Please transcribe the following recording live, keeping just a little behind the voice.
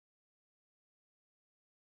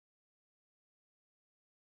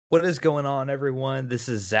What is going on, everyone? This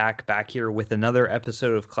is Zach back here with another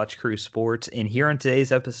episode of Clutch Crew Sports. And here on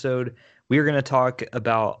today's episode, we are going to talk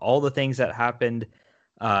about all the things that happened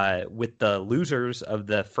with the losers of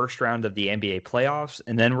the first round of the NBA playoffs.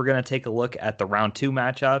 And then we're going to take a look at the round two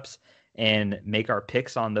matchups and make our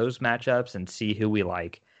picks on those matchups and see who we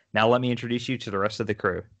like. Now, let me introduce you to the rest of the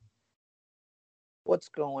crew. What's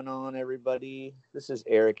going on, everybody? This is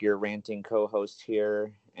Eric, your ranting co-host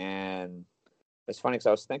here. And it's funny because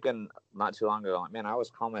I was thinking not too long ago, man, I always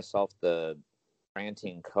call myself the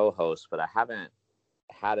ranting co-host, but I haven't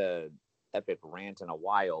had a epic rant in a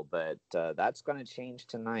while, but that's going to change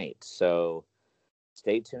tonight. So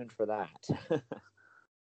stay tuned for that.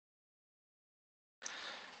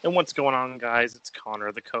 And what's going on, guys? It's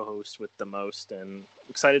Connor, the co-host with the most, and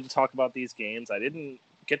excited to talk about these games. I didn't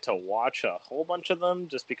get to watch a whole bunch of them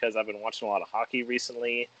just because I've been watching a lot of hockey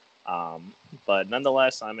recently. But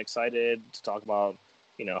nonetheless, I'm excited to talk about,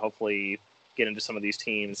 hopefully get into some of these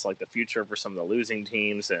teams, like the future for some of the losing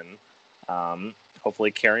teams, and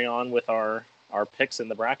hopefully carry on with our picks in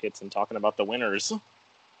the brackets and talking about the winners.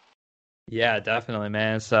 Yeah, definitely,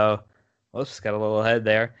 man. So, whoops, got a little ahead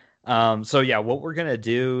there. What we're going to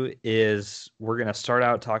do is we're going to start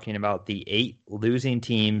out talking about the 8 losing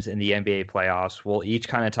teams in the NBA playoffs. We'll each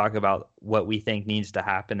kind of talk about what we think needs to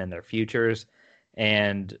happen in their futures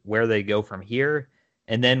and where they go from here.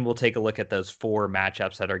 And then we'll take a look at those 4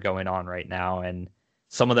 matchups that are going on right now. And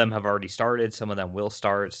some of them have already started, some of them will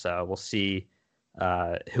start. So we'll see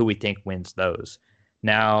who we think wins those.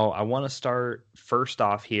 Now, I want to start first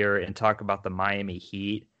off here and talk about the Miami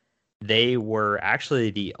Heat. They were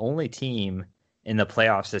actually the only team in the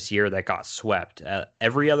playoffs this year that got swept.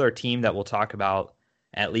 Every other team that we'll talk about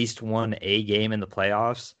at least won a game in the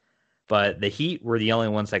playoffs, but the Heat were the only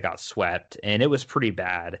ones that got swept, and it was pretty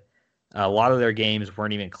bad. A lot of their games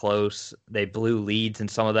weren't even close. They blew leads in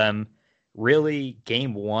some of them. Really,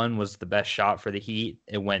 game 1 was the best shot for the Heat.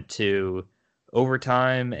 It went to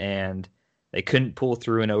overtime, and they couldn't pull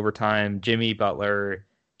through in overtime. Jimmy Butler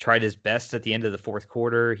tried his best at the end of the fourth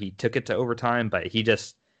quarter. He took it to overtime, but he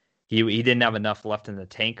didn't have enough left in the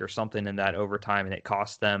tank or something in that overtime, and it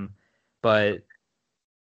cost them. But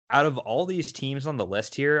out of all these teams on the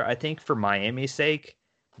list here, I think for Miami's sake,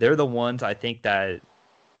 they're the ones I think that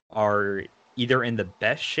are either in the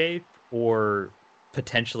best shape or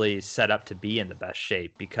potentially set up to be in the best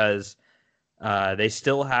shape because they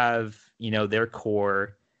still have, their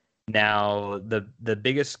core. Now, the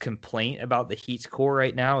biggest complaint about the Heat's core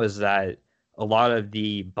right now is that a lot of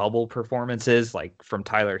the bubble performances, like from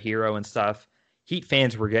Tyler Hero and stuff, Heat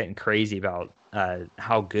fans were getting crazy about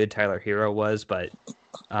how good Tyler Hero was, but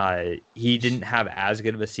he didn't have as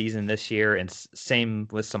good of a season this year, and same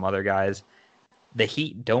with some other guys. The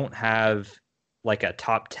Heat don't have like a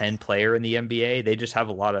top 10 player in the NBA. They just have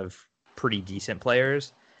a lot of pretty decent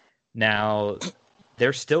players. Now,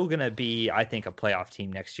 they're still going to be, I think, a playoff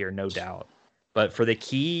team next year, no doubt. But for the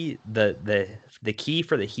key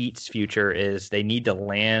for the Heat's future is they need to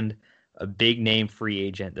land a big name free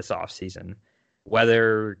agent this offseason.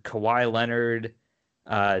 Whether Kawhi Leonard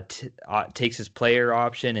takes his player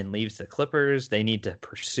option and leaves the Clippers, they need to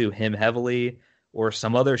pursue him heavily, or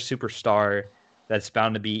some other superstar that's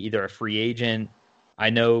bound to be either a free agent. I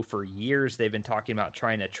know for years they've been talking about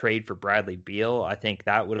trying to trade for Bradley Beal. I think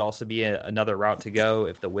that would also be another route to go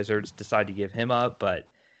if the Wizards decide to give him up, but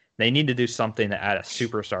they need to do something to add a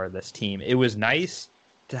superstar to this team. It was nice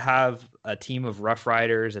to have a team of Rough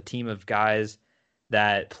Riders, a team of guys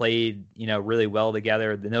that played, really well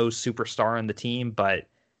together. No superstar on the team, but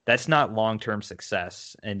that's not long-term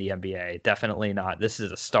success in the NBA. Definitely not. This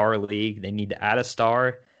is a star league. They need to add a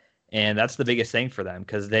star, and that's the biggest thing for them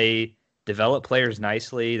because they develop players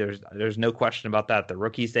nicely. There's no question about that. The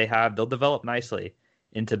rookies they have, they'll develop nicely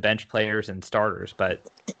into bench players and starters, but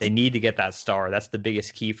they need to get that star. That's the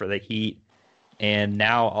biggest key for the Heat. And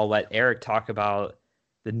now I'll let Eric talk about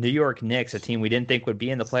the New York Knicks, a team we didn't think would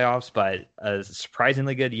be in the playoffs, but a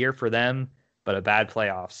surprisingly good year for them, but a bad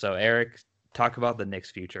playoff. So Eric, talk about the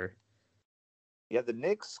Knicks' future. Yeah, the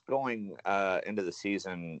Knicks going into the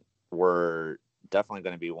season were definitely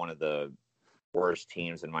going to be one of the worst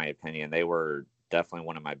teams, in my opinion. They were definitely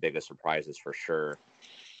one of my biggest surprises for sure.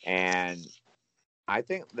 And I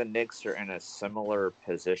think the Knicks are in a similar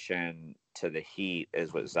position to the Heat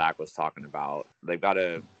as what Zach was talking about. They've got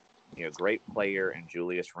a great player in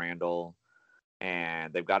Julius Randle,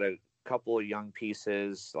 and they've got a couple of young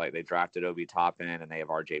pieces. Like they drafted Obi Toppin, and they have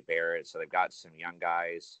RJ Barrett, so they've got some young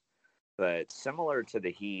guys. But similar to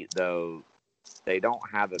the Heat, though, they don't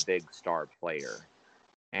have a big star player.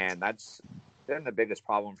 And that's been the biggest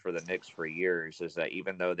problem for the Knicks for years, is that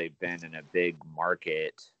even though they've been in a big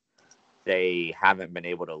market, they haven't been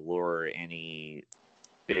able to lure any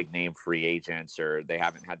big name free agents, or they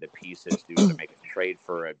haven't had the pieces to be able to make a trade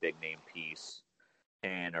for a big name piece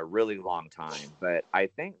in a really long time. But I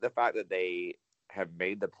think the fact that they have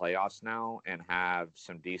made the playoffs now and have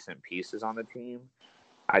some decent pieces on the team,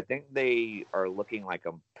 I think they are looking like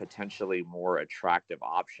a potentially more attractive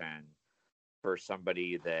option for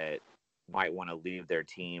somebody that might want to leave their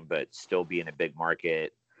team but still be in a big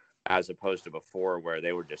market, as opposed to before where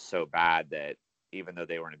they were just so bad that even though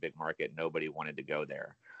they were in a big market, nobody wanted to go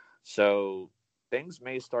there. So things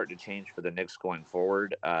may start to change for the Knicks going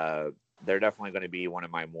forward. They're definitely going to be one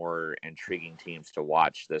of my more intriguing teams to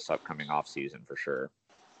watch this upcoming offseason for sure.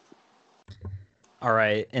 All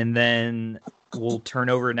right. And then we'll turn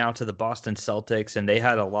over now to the Boston Celtics, and they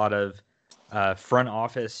had a lot of front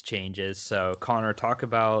office changes. So, Connor, talk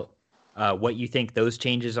about what you think those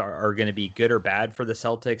changes are going to be, good or bad for the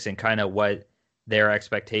Celtics, and kind of what their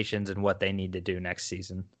expectations and what they need to do next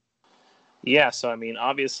season. Yeah, so I mean,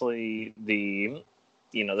 obviously the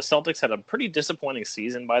Celtics had a pretty disappointing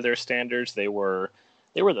season by their standards. They were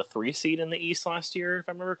the 3 seed in the East last year, if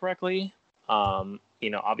I remember correctly.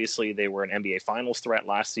 Obviously they were an NBA Finals threat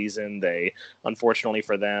last season. They, unfortunately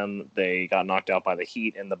for them, they got knocked out by the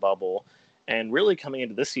Heat in the bubble. And really coming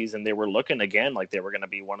into this season, they were looking again like they were going to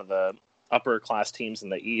be one of the upper class teams in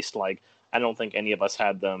the East. Like, I don't think any of us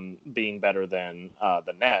had them being better than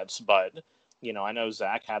the Nets, but I know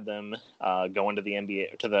Zach had them going to the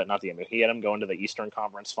NBA not the NBA. He had them going to the Eastern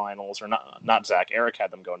Conference Finals, or not Zach. Eric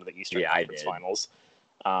had them going to the Eastern Conference Finals.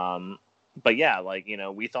 But yeah,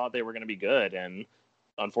 we thought they were going to be good, and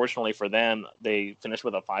unfortunately for them, they finished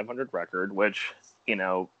with a 500 record, which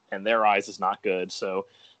in their eyes is not good. So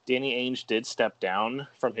Danny Ainge did step down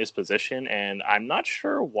from his position, and I'm not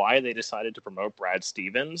sure why they decided to promote Brad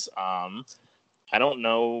Stevens. I don't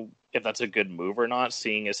know if that's a good move or not,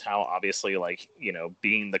 seeing as how obviously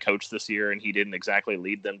being the coach this year, and he didn't exactly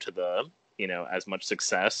lead them to the as much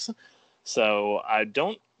success. So I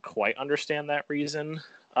don't quite understand that reason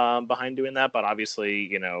behind doing that, but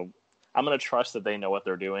obviously I'm going to trust that they know what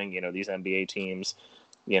they're doing. These NBA teams,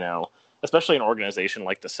 especially an organization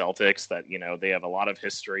like the Celtics that they have a lot of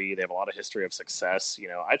history, they have a lot of history of success.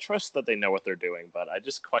 I trust that they know what they're doing, but I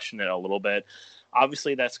just question it a little bit.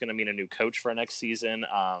 Obviously, that's going to mean a new coach for next season.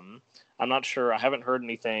 I'm not sure. I haven't heard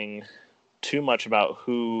anything too much about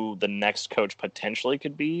who the next coach potentially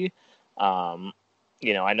could be.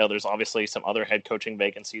 I know there's obviously some other head coaching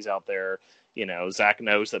vacancies out there. Zach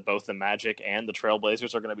knows that both the Magic and the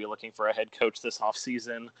Trailblazers are going to be looking for a head coach this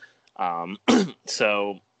offseason.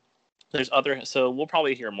 So we'll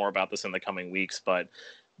probably hear more about this in the coming weeks, but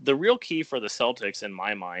the real key for the Celtics in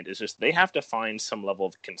my mind is just they have to find some level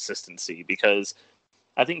of consistency, because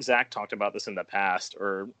I think Zach talked about this in the past,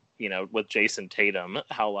 or, with Jason Tatum,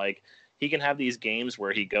 how he can have these games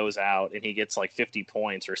where he goes out and he gets 50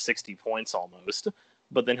 points or 60 points almost,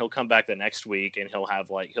 but then he'll come back the next week and he'll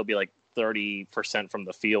be 30% from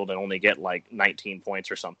the field and only get 19 points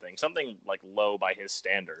or something low by his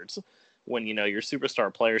standards, when your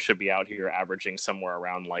superstar players should be out here averaging somewhere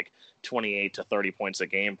around 28 to 30 points a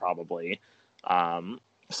game probably.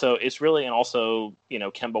 So it's really, and also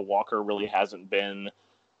Kemba Walker really hasn't been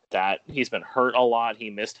that. He's been hurt a lot. He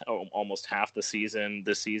missed almost half the season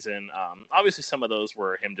this season. Obviously some of those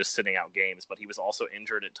were him just sitting out games, but he was also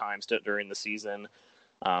injured at times during the season.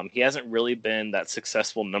 He hasn't really been that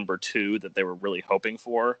successful number 2 that they were really hoping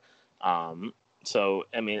for. So,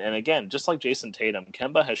 I mean, and again, just like Jason Tatum,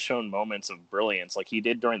 Kemba has shown moments of brilliance like he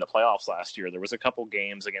did during the playoffs last year. There was a couple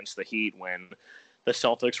games against the Heat when the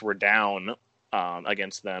Celtics were down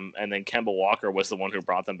against them, and then Kemba Walker was the one who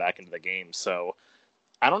brought them back into the game. So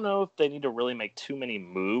I don't know if they need to really make too many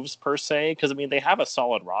moves per se, because, I mean, they have a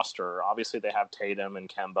solid roster. Obviously, they have Tatum and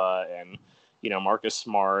Kemba and, Marcus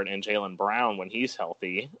Smart and Jaylen Brown when he's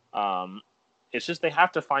healthy. It's just they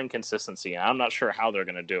have to find consistency. I'm not sure how they're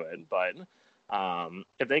going to do it, but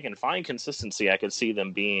if they can find consistency, I could see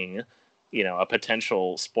them being, a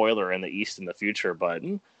potential spoiler in the East in the future. But,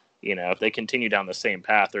 if they continue down the same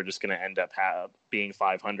path, they're just going to end up being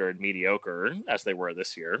 500 mediocre as they were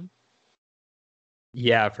this year.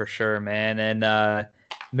 Yeah, for sure, man. And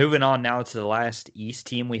moving on now to the last East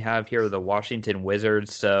team we have here, the Washington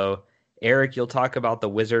Wizards. So, Eric, you'll talk about the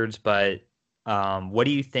Wizards, but what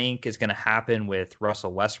do you think is going to happen with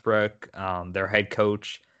Russell Westbrook, their head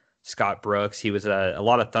coach, Scott Brooks? He was a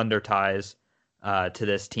lot of Thunder ties to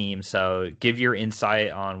this team. So give your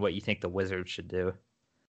insight on what you think the Wizards should do.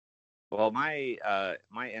 Well, my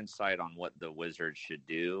insight on what the Wizards should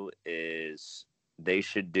do is they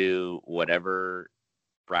should do whatever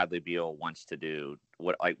Bradley Beal wants to do,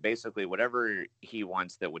 basically whatever he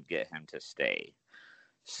wants that would get him to stay.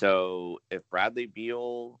 So if Bradley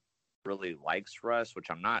Beal really likes Russ, which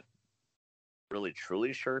I'm not really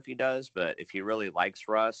truly sure if he does, but if he really likes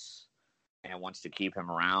Russ and wants to keep him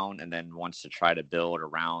around and then wants to try to build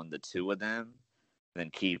around the two of them, then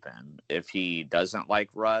keep him. If he doesn't like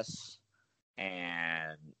Russ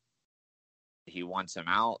and he wants him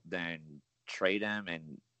out, then trade him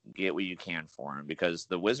and get what you can for him, because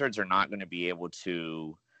the Wizards are not going to be able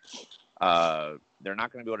to they're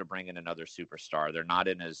not going to be able to bring in another superstar. They're not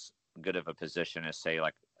in as good of a position as, say,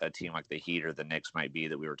 like a team like the Heat or the Knicks might be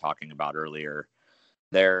that we were talking about earlier.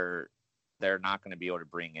 They're not going to be able to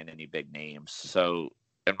bring in any big names. So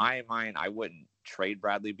in my mind, I wouldn't trade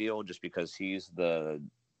Bradley Beal just because he's the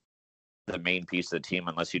main piece of the team,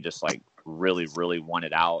 unless you just like really, really want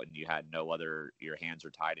it out and you had no other, your hands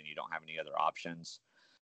are tied and you don't have any other options.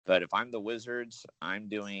 But if I'm the Wizards, I'm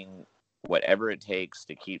doing whatever it takes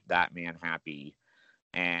to keep that man happy.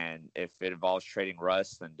 And if it involves trading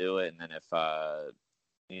Russ, then do it. And then if,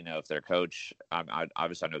 if their coach,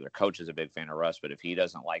 obviously I know their coach is a big fan of Russ, but if he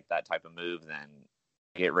doesn't like that type of move, then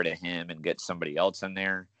get rid of him and get somebody else in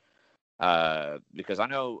there. Because I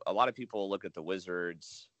know a lot of people look at the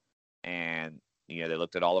Wizards and, they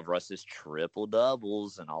looked at all of Russ's triple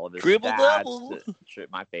doubles and all of his stats.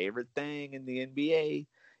 My favorite thing in the NBA.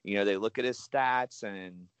 They look at his stats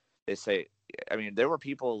and they say, there were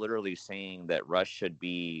people literally saying that Russ should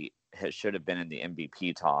have been in the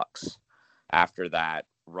MVP talks after that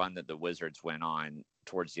run that the Wizards went on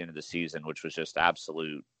towards the end of the season, which was just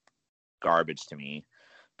absolute garbage to me.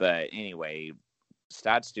 But anyway,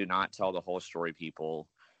 stats do not tell the whole story, people.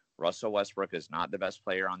 Russell Westbrook is not the best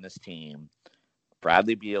player on this team.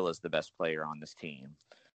 Bradley Beal is the best player on this team.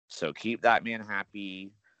 So keep that man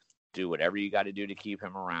happy. Do whatever you got to do to keep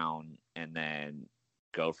him around, and then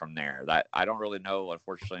go from there. That I don't really know,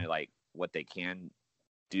 unfortunately, like what they can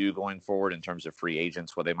do going forward in terms of free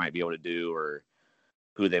agents, what they might be able to do, or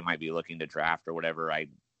who they might be looking to draft or whatever. I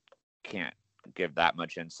can't give that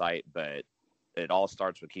much insight, but it all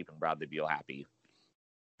starts with keeping Bradley Beal happy.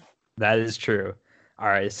 That is true. All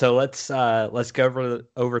right, so let's go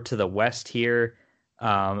over to the West here.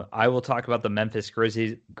 I will talk about the Memphis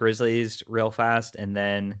Grizzlies real fast, and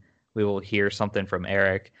then we will hear something from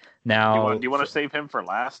Eric. Now, do you want to save him for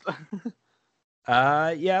last?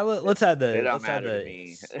 Yeah, let's add the. It don't let's matter add to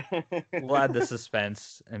me. We'll add the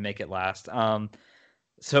suspense and make it last.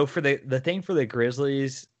 So for the thing for the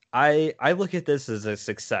Grizzlies, I look at this as a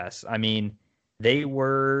success. They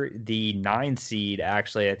were the 9 seed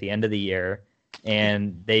actually at the end of the year,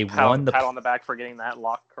 and they won the pat on the back for getting that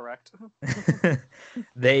lock correct.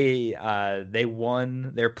 They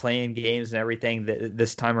won their playing games and everything.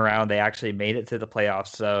 This time around, they actually made it to the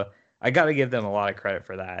playoffs. So I got to give them a lot of credit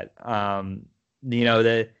for that.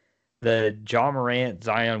 The Ja Morant,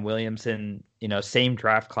 Zion Williamson, same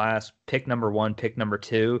draft class, pick number 1, pick number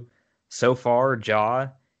 2. So far, Ja,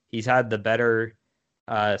 he's had the better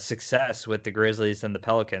success with the Grizzlies than the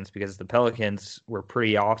Pelicans, because the Pelicans were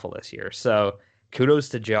pretty awful this year. So kudos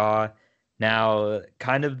to Ja. Now,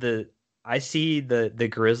 I see the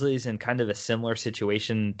Grizzlies in kind of a similar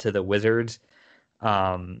situation to the Wizards.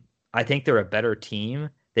 I think they're a better team.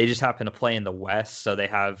 They just happen to play in the West, so they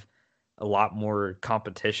have a lot more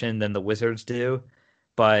competition than the Wizards do.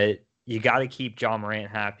 But you got to keep Ja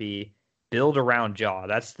Morant happy. Build around Ja.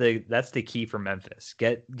 That's the key for Memphis.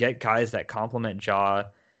 Get guys that complement Ja,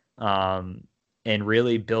 and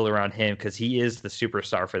really build around him, because he is the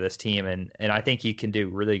superstar for this team, and I think you can do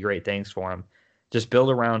really great things for him. Just build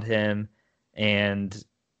around him and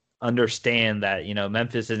understand that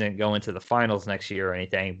Memphis isn't going to the finals next year or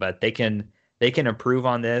anything, but they can improve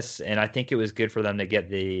on this, and I think it was good for them to get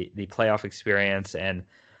the playoff experience. And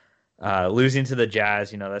losing to the Jazz,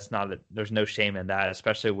 there's no shame in that,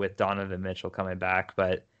 especially with Donovan Mitchell coming back.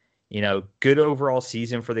 But good overall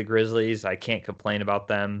season for the Grizzlies. I can't complain about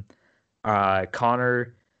them.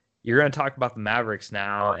 Connor, you're going to talk about the Mavericks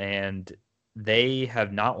now, and they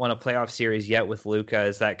have not won a playoff series yet with Luka.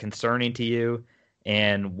 Is that concerning to you?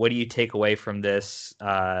 And what do you take away from this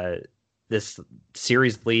this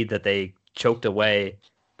series lead that they choked away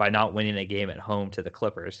by not winning a game at home to the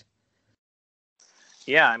Clippers?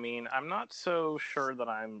 Yeah, I'm not so sure that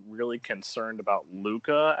I'm really concerned about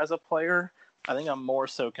Luka as a player. I think I'm more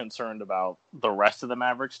so concerned about the rest of the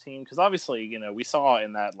Mavericks team, because obviously, we saw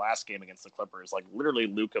in that last game against the Clippers, like literally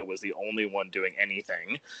Luka was the only one doing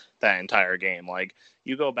anything that entire game. Like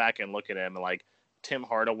you go back and look at him, and like Tim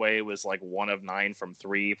Hardaway was like 1 of 9 from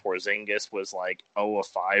 3. Porzingis was like 0 of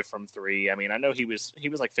 5 from 3. I mean, I know he was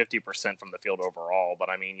like 50% from the field overall, but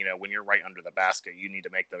I mean, you know, when you're right under the basket, you need to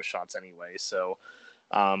make those shots anyway. So,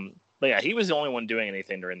 but yeah, he was the only one doing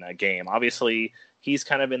anything during that game. Obviously, he's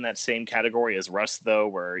kind of in that same category as Russ, though,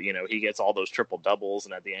 where, you know, he gets all those triple doubles,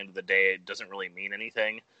 and at the end of the day, it doesn't really mean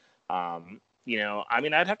anything. You know, I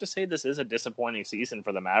mean, I'd have to say this is a disappointing season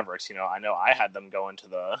for the Mavericks. You know I had them go into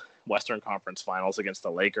the Western Conference Finals against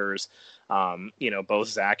the Lakers. You know, both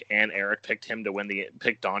Zach and Eric picked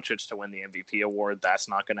Doncic to win the MVP award. That's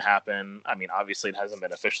not going to happen. I mean, obviously, it hasn't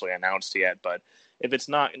been officially announced yet, but if it's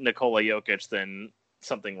not Nikola Jokic, then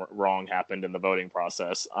something wrong happened in the voting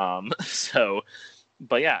process.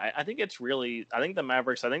 But yeah, I think the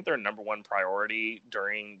Mavericks, I think their number one priority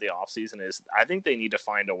during the offseason is I think they need to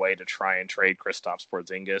find a way to try and trade Kristaps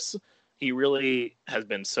Porzingis. He really has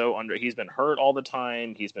been he's been hurt all the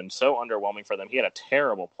time. He's been so underwhelming for them. He had a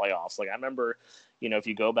terrible playoffs. Like I remember, you know, if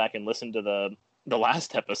you go back and listen to the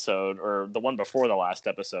last episode or the one before the last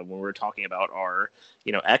episode when we were talking about our,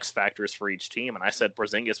 you know, X factors for each team. And I said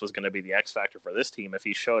Porzingis was going to be the X factor for this team. If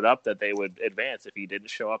he showed up, that they would advance. If he didn't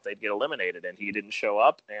show up, they'd get eliminated, and he didn't show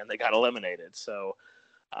up and they got eliminated. So,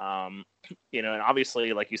 you know, and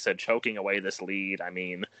obviously, like you said, choking away this lead. I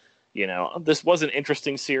mean, you know, this was an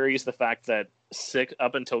interesting series. The fact that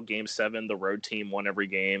up until game 7, the road team won every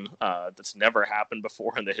game, that's never happened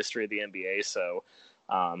before in the history of the NBA. So,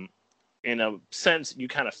 in a sense, you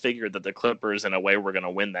kind of figured that the Clippers, in a way, were going to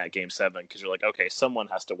win that game 7 because you're like, okay, someone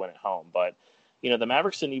has to win at home. But, you know, the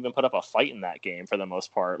Mavericks didn't even put up a fight in that game for the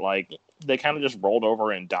most part. Like, they kind of just rolled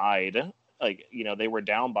over and died. Like, you know, they were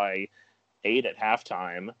down by 8 at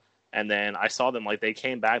halftime. And then I saw them, like, they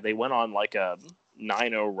came back. They went on, like, a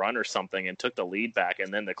 9-0 run or something and took the lead back.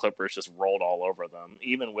 And then the Clippers just rolled all over them.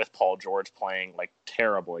 Even with Paul George playing, like,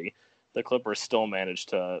 terribly, the Clippers still managed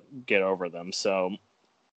to get over them. So,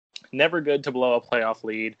 never good to blow a playoff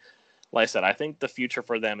lead. Like I said, I think the future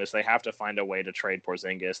for them is they have to find a way to trade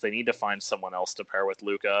Porzingis. They need to find someone else to pair with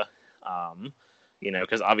Luka. You know,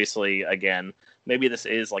 because obviously, again, maybe this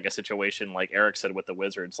is like a situation like Eric said with the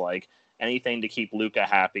Wizards, like anything to keep Luka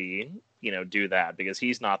happy, you know, do that because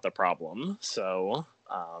he's not the problem. So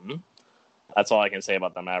that's all I can say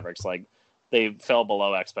about the Mavericks. Like, they fell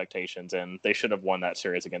below expectations, and they should have won that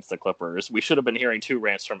series against the Clippers. We should have been hearing 2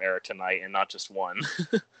 rants from Eric tonight and not just one.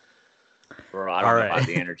 Bro, I don't know if I have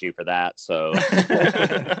the energy for that, so.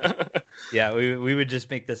 Yeah, we would just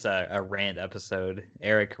make this a rant episode.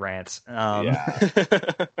 Eric rants. Yeah.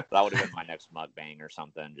 That would have been my next mukbang or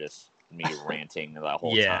something, just me ranting the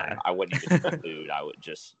whole time. I wouldn't even eat the food. I would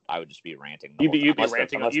just be ranting the you'd be whole time.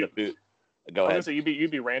 ranting on the food. Go ahead. So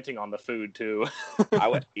you'd be ranting on the food too. I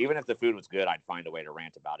would, even if the food was good, I'd find a way to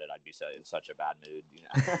rant about it. I'd be in such a bad mood, you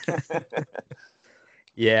know.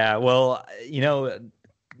 Yeah, well, you know,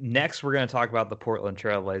 next we're going to talk about the Portland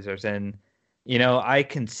Trailblazers, and you know, I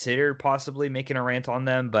considered possibly making a rant on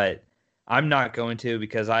them, but I'm not going to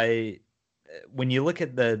because when you look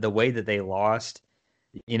at the way that they lost,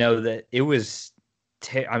 you know, that it was,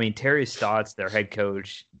 Terry Stotts, their head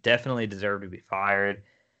coach, definitely deserved to be fired.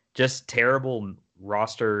 Just terrible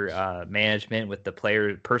roster management with the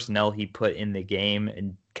personnel he put in the game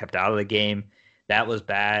and kept out of the game. That was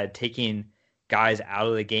bad. Taking guys out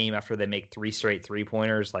of the game after they make 3 straight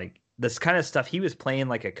 3-pointers, like this kind of stuff. He was playing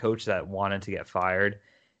like a coach that wanted to get fired,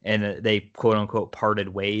 and they quote unquote parted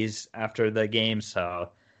ways after the game. So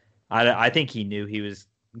I think he knew he was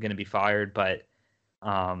going to be fired. But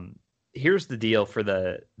here's the deal for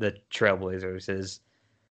the Trailblazers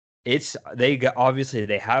is obviously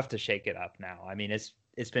they have to shake it up now. I mean,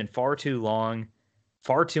 it's been far too long,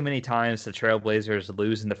 far too many times the Trailblazers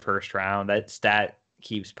lose in the first round. That stat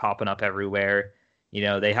keeps popping up everywhere. You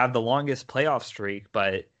know, they have the longest playoff streak,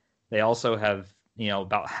 but they also have, you know,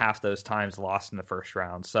 about half those times lost in the first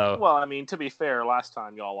round. So, well, I mean, to be fair, last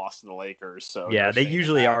time y'all lost to the Lakers, so yeah, they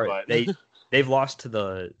usually are. But... they've lost to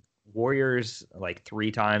the Warriors like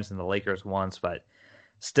 3 times and the Lakers once, but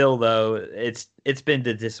still, though, it's been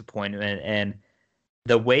the disappointment. And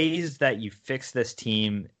the ways that you fix this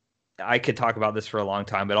team, I could talk about this for a long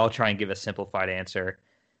time, but I'll try and give a simplified answer.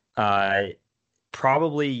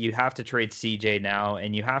 Probably you have to trade CJ now,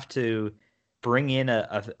 and you have to bring in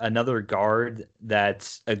another guard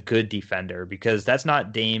that's a good defender, because that's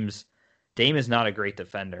not Dame's. Dame is not a great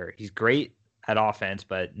defender. He's great at offense,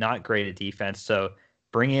 but not great at defense. So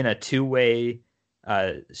bring in a 2-way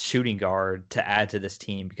shooting guard to add to this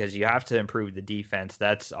team, because you have to improve the defense.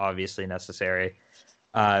 That's obviously necessary.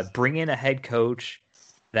 Bring in a head coach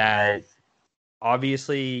that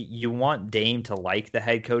obviously you want Dame to like the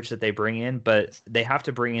head coach that they bring in, but they have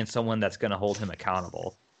to bring in someone that's going to hold him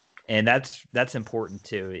accountable. And that's important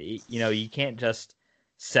too. You know, you can't just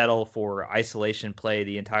settle for isolation play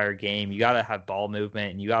the entire game. You got to have ball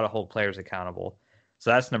movement and you got to hold players accountable.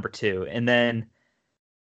 So that's number 2. And then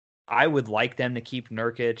I would like them to keep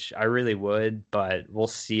Nurkic. I really would, but we'll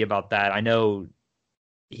see about that. I know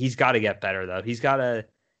he's got to get better though. He's got to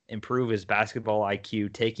improve his basketball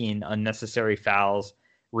IQ. Taking unnecessary fouls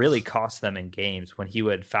really cost them in games when he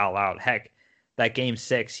would foul out. Heck, that game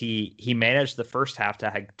 6, he managed the first half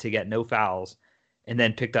to get no fouls, and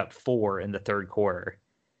then picked up 4 in the third quarter.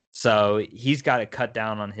 So he's got to cut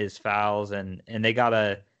down on his fouls, and they got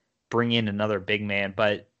to bring in another big man.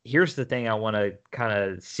 But here's the thing: I want to kind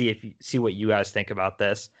of see what you guys think about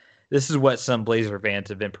this. This is what some Blazer fans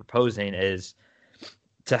have been proposing: is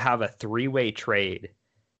to have a 3-way trade.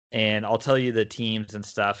 And I'll tell you the teams and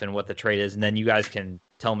stuff and what the trade is, and then you guys can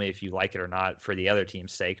tell me if you like it or not for the other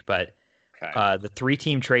team's sake. But the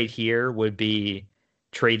 3-team trade here would be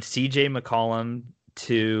trade CJ McCollum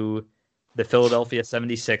to the Philadelphia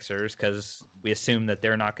 76ers, because we assume that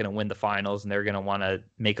they're not going to win the finals and they're going to want to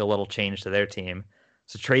make a little change to their team.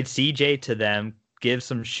 So trade CJ to them, give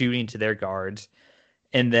some shooting to their guards,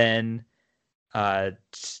 and then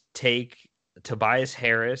take Tobias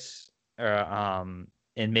Harris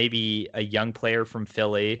and maybe a young player from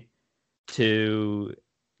Philly to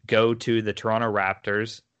go to the Toronto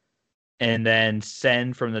Raptors, and then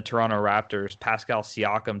send from the Toronto Raptors Pascal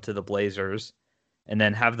Siakam to the Blazers, and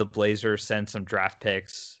then have the Blazers send some draft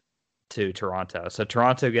picks to Toronto. So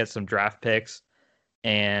Toronto gets some draft picks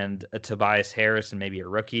and a Tobias Harris and maybe a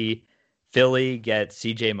rookie. Philly gets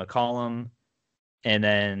CJ McCollum, and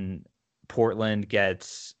then Portland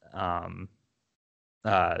gets Pascal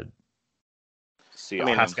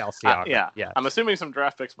Siakam. Yeah. I'm assuming some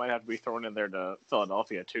draft picks might have to be thrown in there to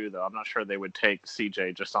Philadelphia too, though. I'm not sure they would take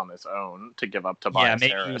CJ just on his own to give up Tobias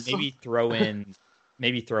Harris. Maybe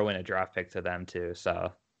throw in a draft pick to them too.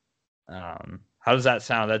 So, how does that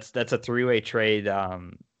sound? That's a 3-way trade.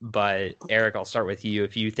 But Eric, I'll start with you.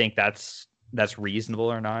 If you think that's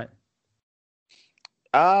reasonable or not.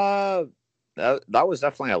 That was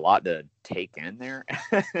definitely a lot to take in there.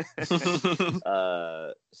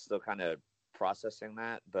 Still kind of processing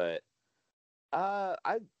that, but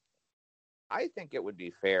I think it would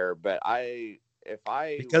be fair. But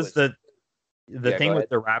the thing with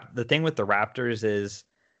the Raptors is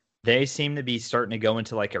they seem to be starting to go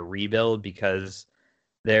into like a rebuild, because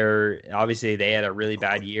they had a really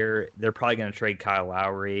bad year. They're probably going to trade Kyle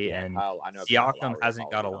Lowry, and Siakam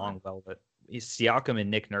hasn't got along well. But Siakam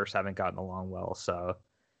and Nick Nurse haven't gotten along well. So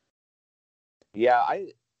yeah,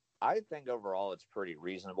 I think overall it's pretty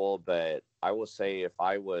reasonable, but I will say if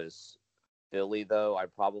I was Philly, though, I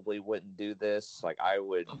probably wouldn't do this. Like, I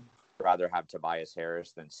would rather have Tobias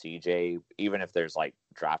Harris than CJ, even if there's like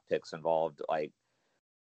draft picks involved. Like,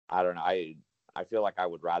 I don't know. I feel like I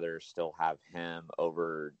would rather still have him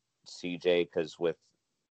over CJ, because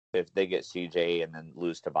if they get CJ and then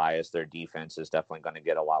lose Tobias, their defense is definitely going to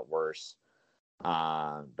get a lot worse.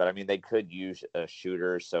 But I mean, they could use a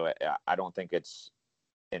shooter, so I don't think it's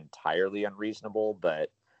entirely unreasonable. But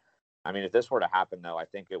I mean, if this were to happen, though, I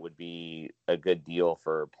think it would be a good deal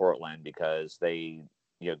for Portland, because they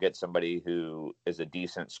get somebody who is a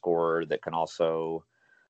decent scorer that can also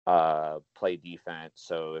play defense.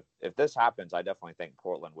 So if this happens, I definitely think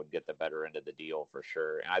Portland would get the better end of the deal for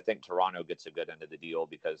sure. And I think Toronto gets a good end of the deal,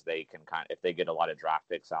 because they can if they get a lot of draft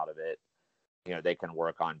picks out of it, they can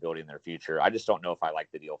work on building their future. I just don't know if I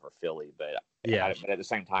like the deal for Philly, but but at the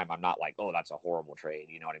same time, I'm not like, oh, that's a horrible trade.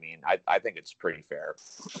 You know what I mean? I think it's pretty fair.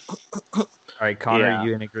 All right, Connor, are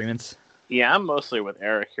you in agreement? Yeah, I'm mostly with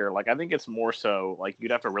Eric here. Like, I think it's more so like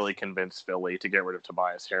you'd have to really convince Philly to get rid of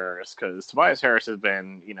Tobias Harris, because Tobias Harris has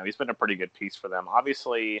been, he's been a pretty good piece for them.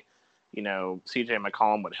 Obviously, CJ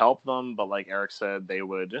McCollum would help them, but like Eric said, they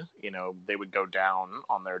would go down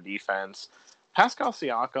on their defense. Pascal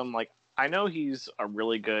Siakam, like, I know he is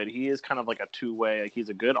kind of like a two-way, like he's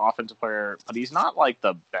a good offensive player, but he's not like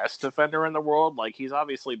the best defender in the world. Like, he's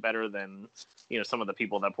obviously better than, some of the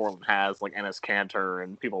people that Portland has, like Enes Kanter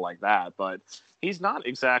and people like that, but he's not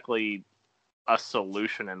exactly a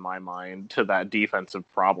solution in my mind to that defensive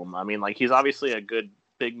problem. I mean, like, he's obviously a good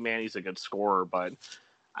big man, he's a good scorer, but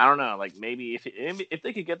I don't know, like, maybe if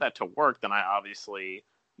they could get that to work, then I obviously,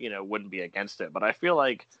 wouldn't be against it. But I feel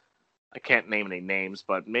like, I can't name any names,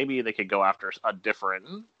 but maybe they could go after a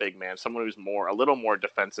different big man, someone who's a little more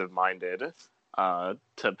defensive minded, to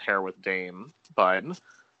pair with Dame. But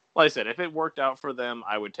Like I said, if it worked out for them,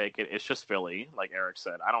 I would take it. It's just Philly, like Eric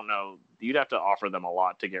said. I don't know. You'd have to offer them a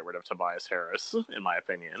lot to get rid of Tobias Harris, in my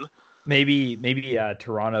opinion. Maybe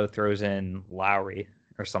Toronto throws in Lowry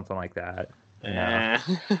or something like that. You know,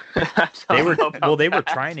 they were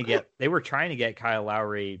trying to get Kyle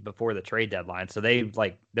Lowry before the trade deadline, so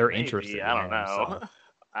they're interested. I don't in him, know. so.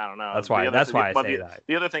 I don't know. That's why I say that.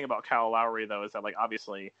 The other thing about Kyle Lowry though is that like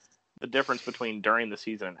obviously the difference between during the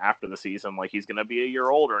season and after the season, like he's gonna be a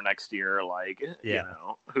year older next year. Like you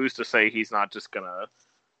know, who's to say he's not just gonna,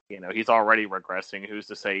 he's already regressing. Who's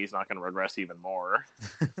to say he's not gonna regress even more?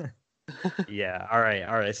 Yeah. All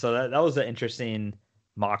right. So that was an interesting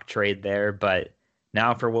mock trade there, but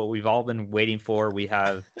now for what we've all been waiting for, we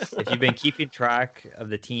have. If you've been keeping track of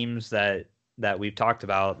the teams that we've talked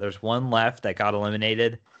about, there's one left that got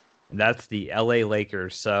eliminated, and that's the LA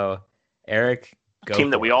Lakers. So, Eric, go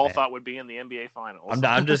team that we all man. thought would be in the NBA Finals.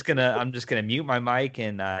 I'm just gonna mute my mic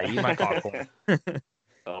and eat my popcorn.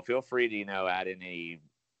 So feel free to add any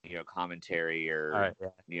commentary or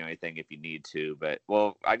anything if you need to. But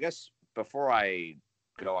I guess before I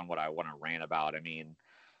go on what I want to rant about, I mean,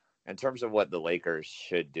 in terms of what the Lakers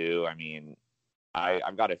should do, I mean,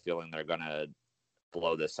 I've got a feeling they're gonna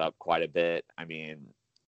blow this up quite a bit. I mean,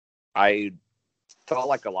 I felt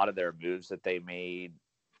like a lot of their moves that they made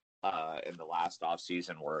in the last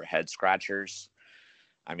offseason were head scratchers.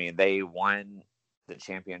 I mean, they won the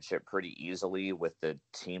championship pretty easily with the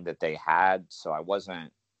team that they had, so I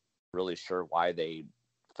wasn't really sure why they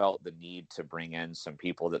felt the need to bring in some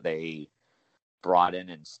people that they brought in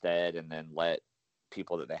instead and then let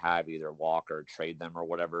people that they have either walk or trade them or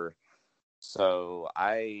whatever. So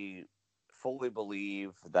I fully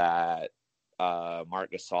believe that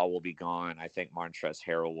Marc Gasol will be gone. I think Montrezl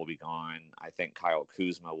Harrell will be gone. I think Kyle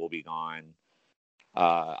Kuzma will be gone.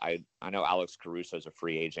 I know Alex Caruso is a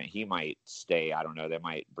free agent. He might stay. I don't know. They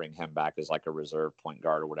might bring him back as like a reserve point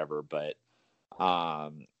guard or whatever. But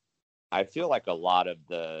I feel like a lot of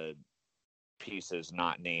the pieces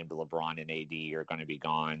not named LeBron and AD are going to be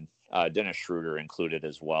gone. Dennis Schroeder included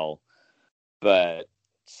as well. But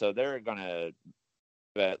so they're going to,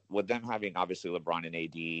 but with them having obviously LeBron and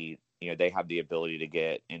AD, they have the ability to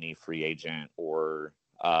get any free agent or,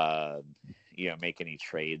 make any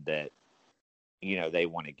trade that, they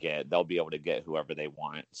want to get. They'll be able to get whoever they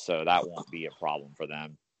want. So that won't be a problem for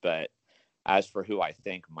them. But as for who I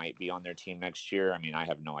think might be on their team next year, I mean, I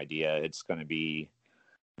have no idea.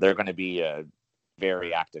 They're going to be a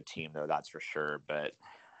very active team, though, that's for sure. But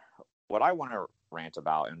what I want to rant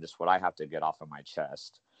about and just what I have to get off of my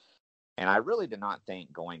chest, and I really did not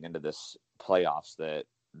think going into this playoffs that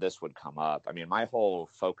this would come up. I mean, my whole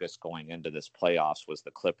focus going into this playoffs was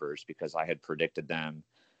the Clippers because I had predicted them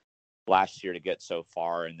last year to get so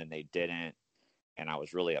far, and then they didn't, and I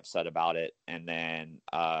was really upset about it. And then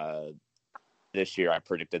this year I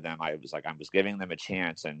predicted them. I was giving them a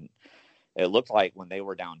chance, and it looked like when they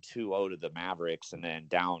were down 2-0 to the Mavericks and then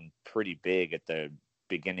down pretty big at the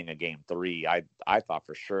beginning of Game 3, I thought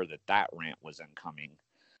for sure that rant was incoming.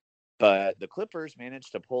 But the Clippers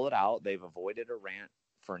managed to pull it out. They've avoided a rant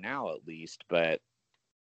for now, at least. But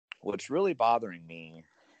what's really bothering me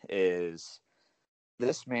is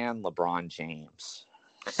this man, LeBron James.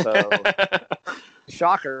 So,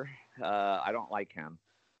 shocker. I don't like him.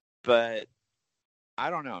 But I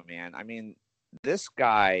don't know, man. I mean, this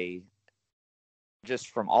guy, just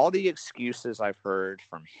from all the excuses I've heard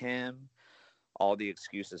from him, all the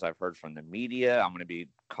excuses I've heard from the media, I'm going to be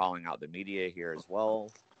calling out the media here as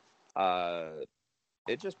well.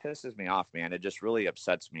 It just pisses me off, man. It just really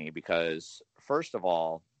upsets me because, first of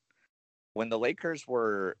all, when the Lakers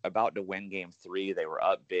were about to win Game 3, they were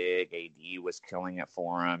up big. AD was killing it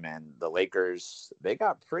for them, and the Lakers, they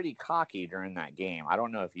got pretty cocky during that game. I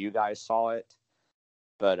don't know if you guys saw it,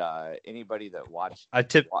 but anybody that watched, I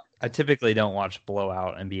typically don't watch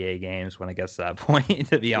blowout NBA games when it gets to that point,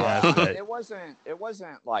 to be honest. But it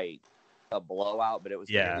wasn't like a blowout, but it was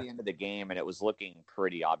near the end of the game, and it was looking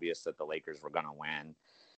pretty obvious that the Lakers were going to win.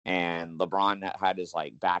 And LeBron had his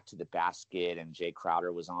back to the basket, and Jay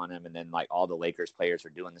Crowder was on him, and then all the Lakers players were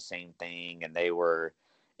doing the same thing, and they were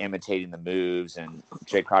imitating the moves. And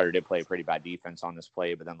Jay Crowder did play a pretty bad defense on this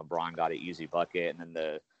play, but then LeBron got an easy bucket, and then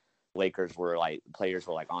the Lakers were players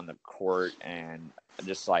were on the court, and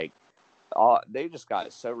just they just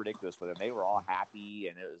got so ridiculous with it. They were all happy,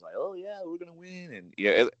 and it was oh yeah, we're gonna win.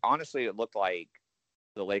 And honestly, it looked like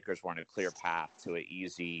the Lakers were on a clear path to an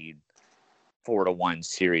easy 4-1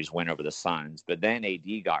 series win over the Suns. But then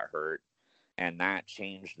AD got hurt, and that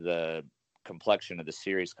changed the complexion of the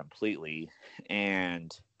series completely.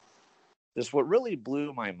 And just what really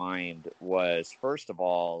blew my mind was, first of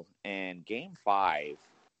all, in Game 5,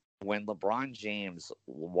 when LeBron James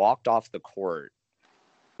walked off the court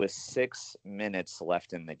with 6 minutes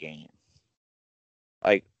left in the game.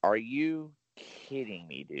 Like, are you kidding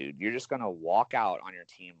me, dude? You're just going to walk out on your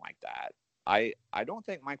team like that. I don't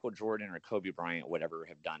think Michael Jordan or Kobe Bryant would ever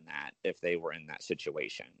have done that if they were in that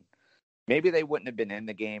situation. Maybe they wouldn't have been in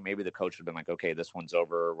the game. Maybe the coach would have been like, okay, this one's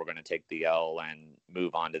over. We're going to take the L and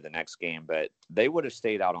move on to the next game. But they would have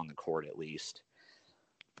stayed out on the court at least.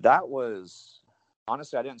 That was,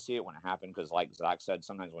 honestly, I didn't see it when it happened because, like Zach said,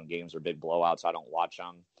 sometimes when games are big blowouts, I don't watch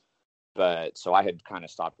them. But so I had kind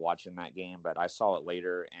of stopped watching that game, but I saw it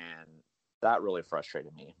later, and that really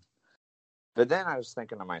frustrated me. But then I was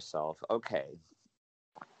thinking to myself, okay,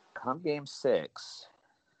 come game 6,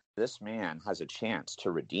 this man has a chance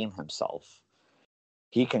to redeem himself.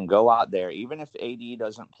 He can go out there, even if AD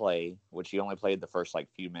doesn't play, which he only played the first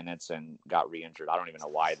few minutes and got re-injured. I don't even know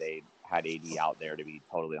why they had AD out there, to be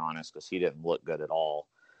totally honest, because he didn't look good at all.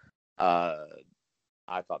 I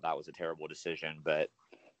thought that was a terrible decision. But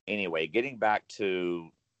anyway, getting back to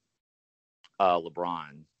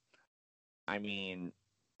LeBron, I mean,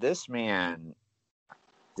 this man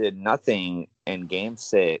did nothing in game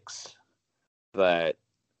 6 but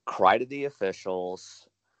cry to the officials,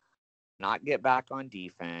 not get back on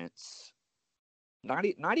defense, not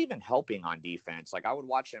even helping on defense. Like, I would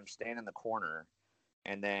watch him stand in the corner,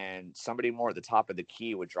 and then somebody more at the top of the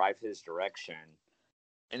key would drive his direction,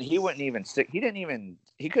 and he wouldn't even stick. He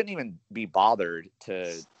couldn't even be bothered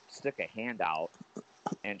to stick a hand out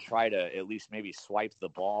and try to at least maybe swipe the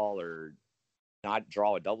ball or not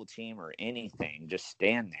draw a double team or anything. Just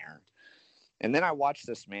stand there. And then I watched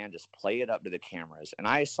this man just play it up to the cameras, and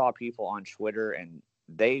I saw people on Twitter, and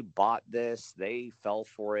they bought this. They fell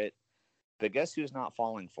for it. But guess who's not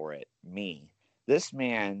falling for it? Me. This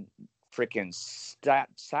man freaking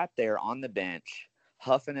sat there on the bench,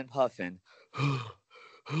 huffing and puffing.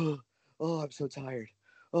 Oh, I'm so tired.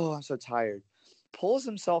 Oh, I'm so tired. Pulls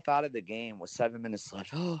himself out of the game with 7 minutes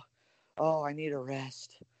left. Oh, I need a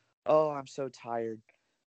rest. Oh, I'm so tired.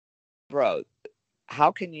 Bro,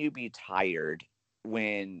 how can you be tired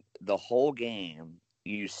when the whole game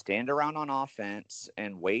you stand around on offense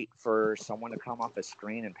and wait for someone to come off a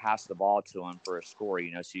screen and pass the ball to them for a score,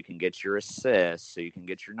 so you can get your assists, so you can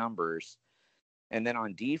get your numbers. And then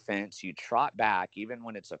on defense, you trot back, even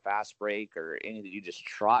when it's a fast break or anything, you just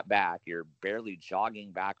trot back. You're barely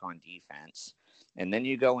jogging back on defense. And then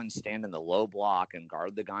you go and stand in the low block and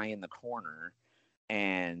guard the guy in the corner.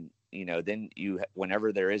 And, then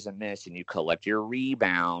whenever there is a miss and you collect your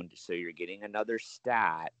rebound, so you're getting another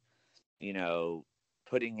stat,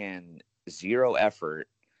 putting in zero effort.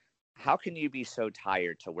 How can you be so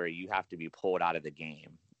tired to where you have to be pulled out of the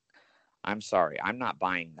game? I'm sorry, I'm not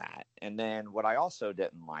buying that. And then what I also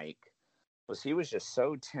didn't like was he was just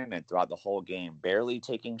so timid throughout the whole game, barely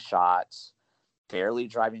taking shots, barely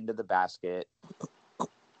driving to the basket.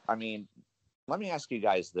 I mean, let me ask you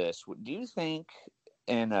guys this. Do you think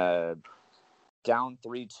in a down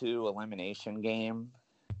 3-2 elimination game,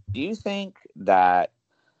 do you think that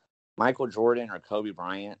Michael Jordan or Kobe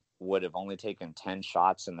Bryant would have only taken 10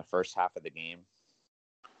 shots in the first half of the game?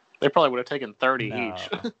 They probably would have taken 30 No, each.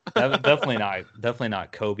 definitely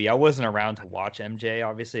not Kobe. I wasn't around to watch MJ,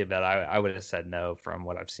 obviously, but I would have said no from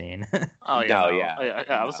what I've seen. Oh yeah, No, no. yeah.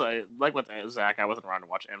 I was like with Zach. I wasn't around to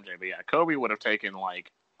watch MJ, but yeah, Kobe would have taken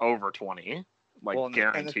over 20,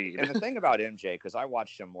 guaranteed. And the thing about MJ, because I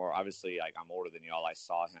watched him more. Obviously, I'm older than y'all. I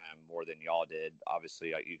saw him more than y'all did.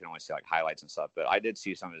 Obviously, you can only see highlights and stuff, but I did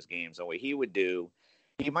see some of his games. And what he would do,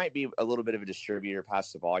 he might be a little bit of a distributor,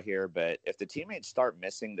 pass the ball here, but if the teammates start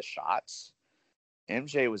missing the shots,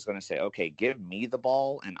 MJ was going to say, okay, give me the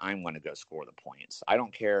ball and I'm going to go score the points. I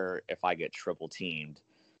don't care if I get triple teamed.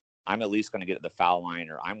 I'm at least going to get to the foul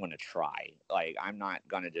line, or I'm going to try. I'm not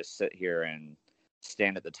going to just sit here and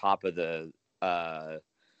stand at the top of the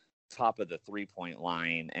 3-point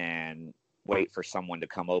line and wait for someone to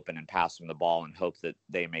come open and pass them the ball and hope that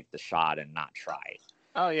they make the shot and not try.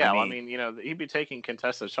 Oh yeah, he'd be taking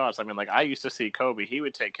contested shots. I used to see Kobe. He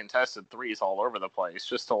would take contested threes all over the place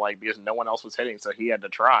just to because no one else was hitting, so he had to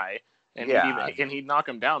try. And he'd knock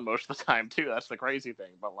him down most of the time too. That's the crazy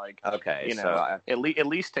thing. But at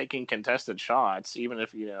least taking contested shots, even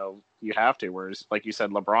if you have to. Whereas, like you said,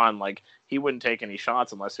 LeBron, he wouldn't take any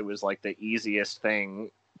shots unless it was the easiest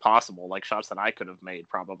thing possible, shots that I could have made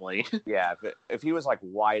probably. Yeah, if he was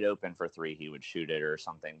wide open for 3, he would shoot it or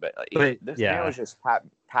something. But this man was just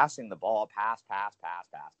passing the ball, pass.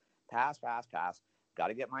 Got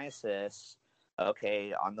to get my assists.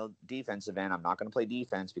 Okay, on the defensive end, I'm not going to play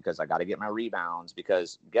defense because I got to get my rebounds.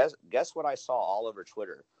 Because guess what I saw all over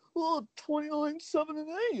Twitter? well, 29, 7, and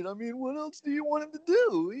 8. I mean, what else do you want him to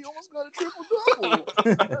do? He almost got a triple-double.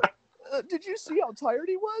 Did you see how tired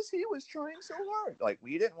he was? He was trying so hard. Like,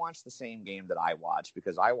 we didn't watch the same game that I watched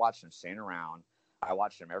because I watched him stand around. I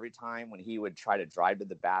watched him every time when he would try to drive to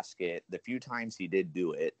the basket. The few times he did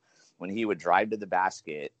do it, when he would drive to the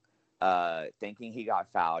basket, thinking he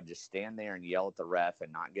got fouled, just stand there and yell at the ref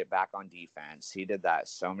and not get back on defense. He did that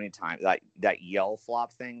so many times. That yell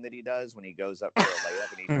flop thing that he does when he goes up for a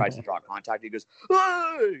layup and he tries to draw contact. He goes,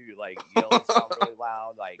 "Hey!" Like, yells out really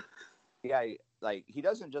loud. Like, yeah, like, he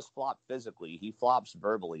doesn't just flop physically, he flops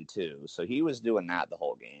verbally too. So he was doing that the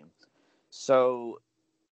whole game. So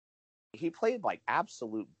he played like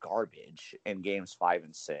absolute garbage in games 5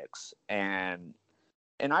 and 6. And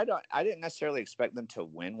I didn't necessarily expect them to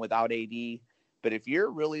win without AD, but if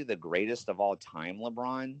you're really the greatest of all time,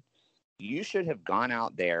 LeBron, you should have gone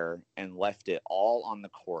out there and left it all on the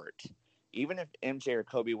court. Even if MJ or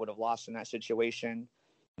Kobe would have lost in that situation,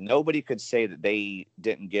 nobody could say that they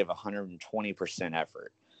didn't give 120%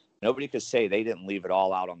 effort. Nobody could say they didn't leave it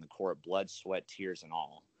all out on the court, blood, sweat, tears, and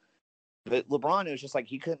all. But LeBron, it was just like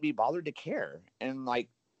he couldn't be bothered to care, and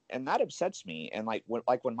that upsets me. And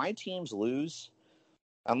when my teams lose,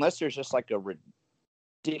 unless there's just like a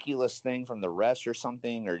ridiculous thing from the refs or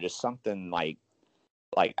something, or just something like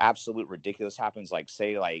absolute ridiculous happens, like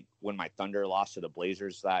say like when my Thunder lost to the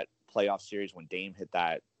Blazers that playoff series when Dame hit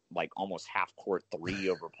that like almost half court 3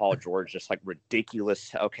 over Paul George, just like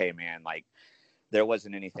ridiculous. Okay, man, like there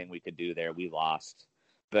wasn't anything we could do there. We lost.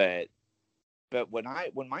 But when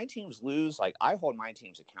my teams lose, like I hold my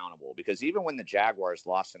teams accountable, because even when the Jaguars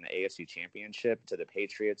lost in the AFC Championship to the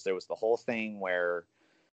Patriots, there was the whole thing where,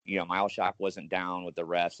 you know, Miles Jack wasn't down with the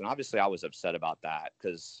refs. And obviously I was upset about that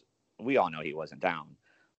because we all know he wasn't down.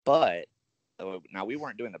 But now we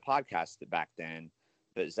weren't doing the podcast back then,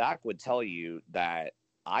 but Zach would tell you that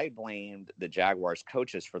I blamed the Jaguars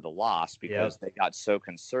coaches for the loss because they got so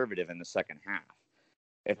conservative in the second half.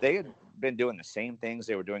 If they had been doing the same things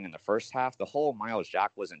they were doing in the first half, the whole Miles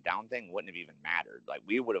Jack wasn't down thing wouldn't have even mattered. Like,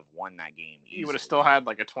 we would have won that game easily. You would have still had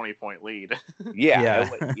like a 20-point lead. Yeah.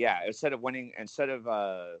 Instead of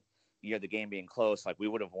the game being close, like we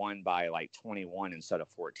would have won by like 21 instead of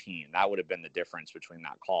 14. That would have been the difference between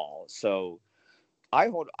that call. So I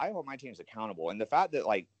hold my teams accountable. And the fact that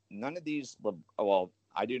like none of these,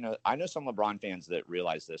 I know some LeBron fans that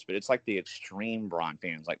realize this, but it's like the extreme Bron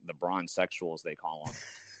fans, like the Bron sexuals, they call them.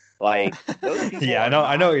 Like, those people I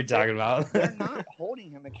know what you're talking about. They're not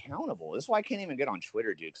holding him accountable. This is why I can't even get on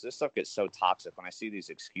Twitter, dude, because this stuff gets so toxic. When I see these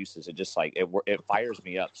excuses, it just like it fires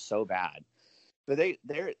me up so bad. But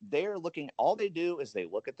they're looking. All they do is they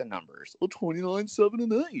look at the numbers. 29, 7,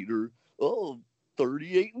 and 8, or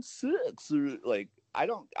 38 and 6, or like. I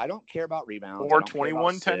don't care about rebounds. Or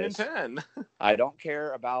 21, 10, and 10. I don't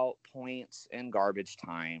care about points and garbage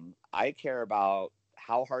time. I care about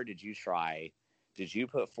how hard did you try? Did you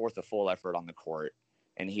put forth a full effort on the court?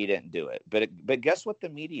 And he didn't do it. But guess what the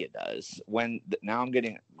media does? Now I'm going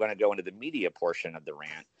to go into the media portion of the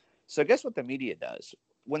rant. So guess what the media does?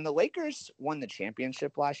 When the Lakers won the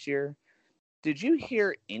championship last year, did you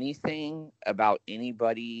hear anything about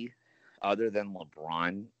anybody other than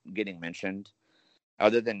LeBron getting mentioned?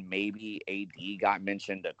 Other than maybe AD got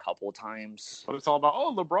mentioned a couple times. But it's all about,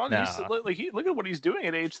 LeBron, look at what he's doing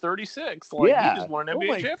at age 36. Like, he just won an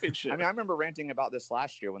NBA championship. I mean, I remember ranting about this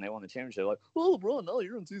last year when they won the championship. Like, well, LeBron, now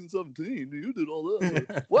you're in season 17. You did all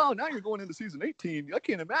that. Well, now you're going into season 18. I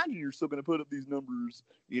can't imagine you're still going to put up these numbers.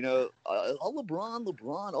 You know, LeBron,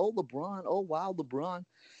 oh, wow, LeBron.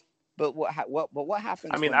 But what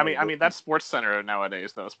happens? I mean, that's Sports Center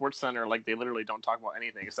nowadays, though. Sports Center, like, they literally don't talk about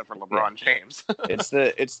anything except for LeBron James.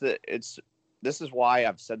 This is why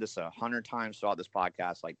I've said this 100 times throughout this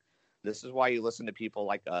podcast. Like, this is why you listen to people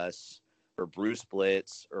like us, or Bruce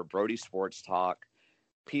Blitz, or Brody Sports Talk,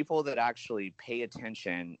 people that actually pay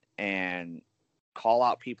attention and call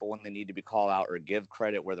out people when they need to be called out, or give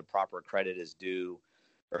credit where the proper credit is due,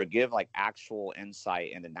 or give like actual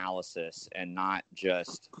insight and analysis, and not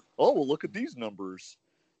just, well, look at these numbers.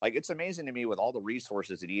 Like, it's amazing to me with all the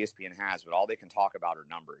resources that ESPN has, but all they can talk about are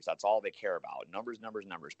numbers. That's all they care about. Numbers.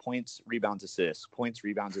 Points, rebounds, assists. Points,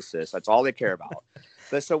 rebounds, assists. That's all they care about.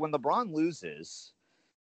 But so when LeBron loses,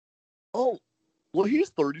 he's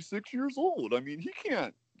 36 years old. I mean, he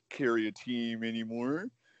can't carry a team anymore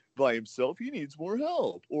by himself. He needs more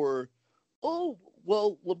help. Or, well,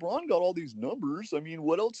 LeBron got all these numbers. I mean,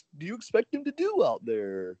 what else do you expect him to do out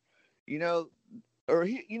there? You know, or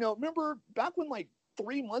remember back when like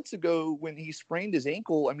 3 months ago when he sprained his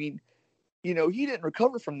ankle, I mean, you know, he didn't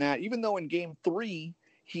recover from that, even though in game 3,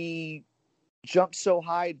 he jumped so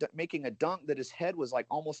high, making a dunk that his head was like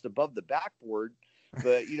almost above the backboard.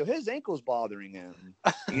 But, you know, his ankle's bothering him,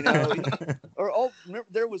 you know, remember,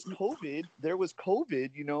 there was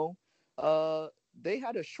COVID, you know, they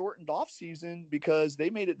had a shortened off season because they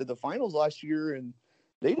made it to the finals last year and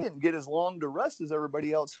they didn't get as long to rest as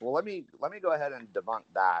everybody else. Well, let me go ahead and debunk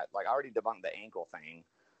that. Like, I already debunked the ankle thing.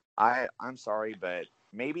 I'm sorry, but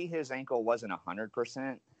maybe his ankle wasn't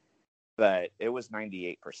 100%, but it was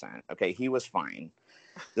 98%. Okay. He was fine.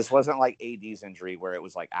 This wasn't like AD's injury where it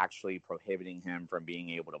was like actually prohibiting him from being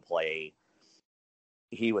able to play.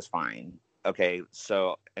 He was fine. Okay.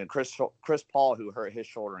 So, and Chris Paul, who hurt his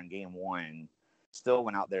shoulder in game 1, still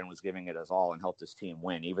went out there and was giving it his all and helped his team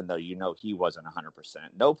win, even though, you know, he wasn't 100%.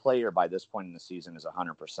 No player by this point in the season is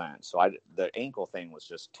 100%. So the ankle thing was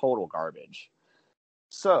just total garbage.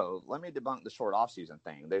 So let me debunk the short offseason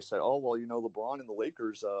thing. They said, oh, well, you know, LeBron and the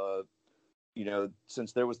Lakers, you know,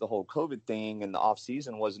 since there was the whole COVID thing and the off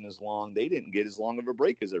season wasn't as long, they didn't get as long of a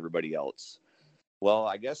break as everybody else. Well,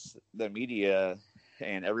 I guess the media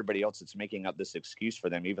and everybody else that's making up this excuse for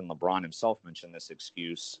them, even LeBron himself mentioned this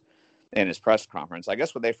excuse in his press conference. I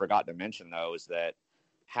guess what they forgot to mention, though, is that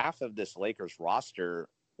half of this Lakers roster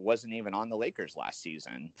wasn't even on the Lakers last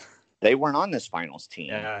season. They weren't on this finals team.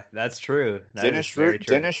 Yeah, that's true. Dennis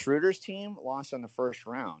Schroeder's team lost in the first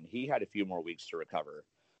round. He had a few more weeks to recover.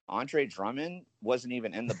 Andre Drummond wasn't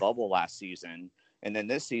even in the bubble last season, and then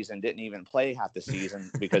this season didn't even play half the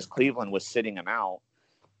season because Cleveland was sitting him out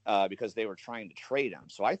because they were trying to trade him.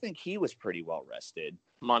 So I think he was pretty well rested.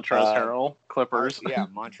 Montrezl Harrell, Clippers.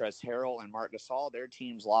 Montrezl Harrell and Marc Gasol, their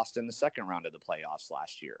teams lost in the second round of the playoffs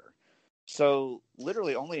last year. So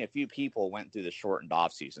literally only a few people went through the shortened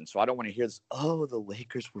offseason. So I don't want to hear this, oh, the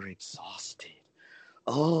Lakers were exhausted.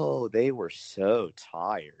 Oh, they were so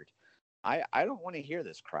tired. I don't want to hear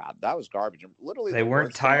this crap. That was garbage. Literally, they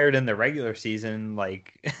weren't tired in the regular season.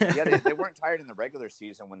 Like, yeah, they weren't tired in the regular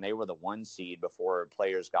season when they were the 1 seed before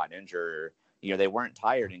players got injured. You know, they weren't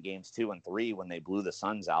tired in games 2 and 3 when they blew the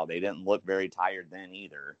Suns out. They didn't look very tired then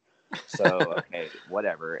either. So, okay,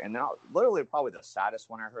 whatever. And now, literally, probably the saddest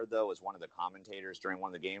one I heard, though, was one of the commentators during one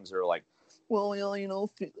of the games. They were like, well, you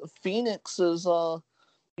know, Phoenix is, you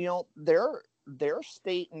know, their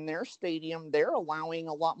state and their stadium, they're allowing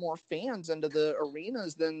a lot more fans into the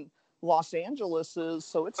arenas than Los Angeles is.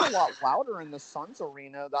 So it's a lot louder in the Suns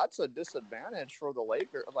arena. That's a disadvantage for the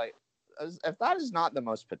Lakers. Like, if that is not the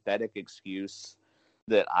most pathetic excuse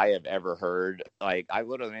that I have ever heard, like, I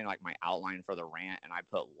literally made like my outline for the rant and I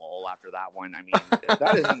put lol after that one. I mean,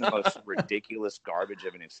 that isn't the most ridiculous garbage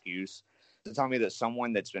of an excuse to tell me that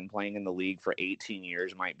someone that's been playing in the league for 18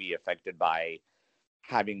 years might be affected by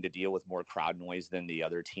having to deal with more crowd noise than the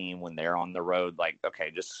other team when they're on the road. Like,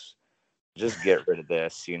 okay, just get rid of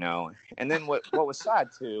this, you know? And then what was sad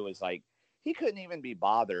too is like, he couldn't even be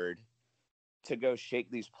bothered to go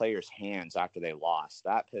shake these players' hands after they lost.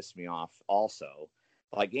 That pissed me off also.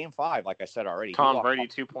 Like game 5, like I said already, Tom Brady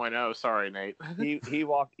 2.0. Sorry, Nate. he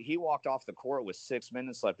walked off the court with 6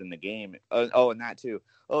 minutes left in the game. And that too.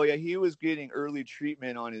 Oh yeah, he was getting early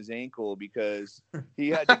treatment on his ankle because he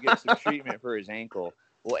had to get some treatment for his ankle.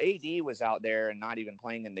 Well, AD was out there and not even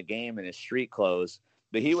playing in the game in his street clothes,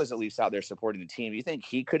 but he was at least out there supporting the team. You think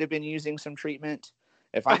he could have been using some treatment?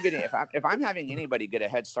 If I'm having anybody get a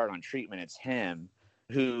head start on treatment, it's him,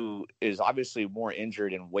 who is obviously more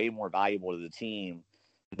injured and way more valuable to the team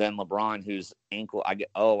than LeBron, whose ankle,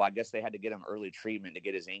 I guess they had to get him early treatment to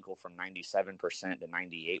get his ankle from 97% to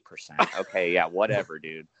 98%. Okay, yeah, whatever,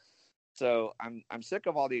 dude. So I'm sick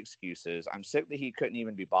of all the excuses. I'm sick that he couldn't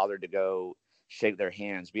even be bothered to go shake their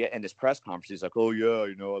hands. But yet in his press conference, he's like, oh yeah,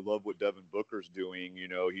 you know, I love what Devin Booker's doing. You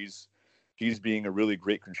know, he's being a really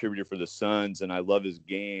great contributor for the Suns, and I love his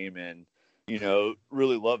game, and, you know,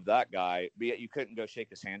 really love that guy. But yet you couldn't go shake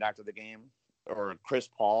his hand after the game. Or Chris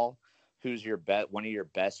Paul, who's one of your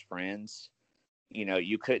best friends, you know,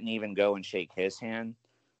 you couldn't even go and shake his hand.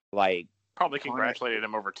 Like, probably congratulated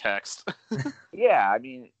him over text. Yeah, I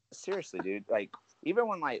mean, seriously, dude. Like, even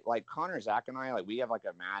when like Connor, Zach, and I, like, we have like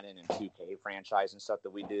a Madden and 2K franchise and stuff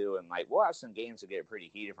that we do, and like we'll have some games that get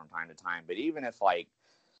pretty heated from time to time. But even if like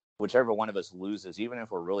whichever one of us loses, even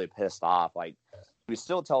if we're really pissed off, like, we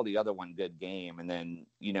still tell the other one good game. And then,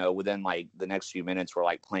 you know, within like the next few minutes, we're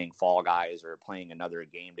like playing Fall Guys or playing another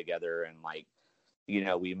game together. And like, you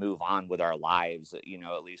know, we move on with our lives. You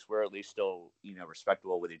know, at least we're still, you know,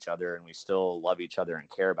 respectable with each other, and we still love each other and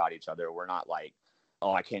care about each other. We're not like,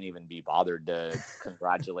 oh, I can't even be bothered to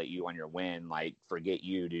congratulate you on your win. Like, forget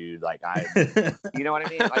you, dude. Like, you know what I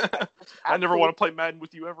mean? Like, I never want to play Madden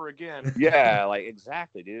with you ever again. Yeah, like,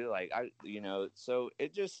 exactly, dude. Like, you know, so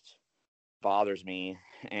it just, bothers me.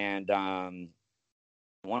 And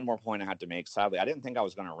one more point I have to make. Sadly, I didn't think I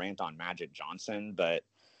was going to rant on Magic Johnson, but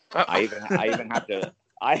I even have to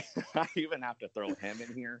I even have to throw him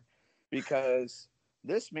in here because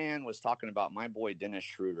this man was talking about my boy Dennis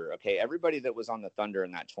Schroeder. Okay, everybody that was on the Thunder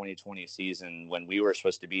in that 2020 season when we were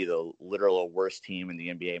supposed to be the literal worst team in the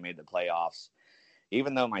NBA made the playoffs,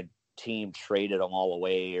 even though my team traded them all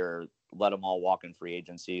away or let them all walk in free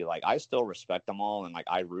agency, like I still respect them all and like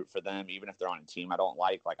I root for them even if they're on a team I don't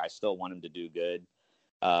like I still want them to do good.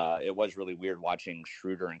 It was really weird watching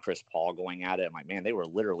Schroeder and Chris Paul going at it. I'm like, man, they were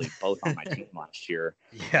literally both on my team last year.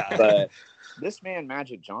 Yeah. But this man,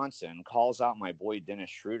 Magic Johnson, calls out my boy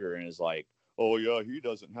Dennis Schroeder and is like, oh, yeah, he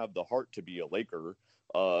doesn't have the heart to be a Laker.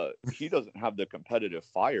 He doesn't have the competitive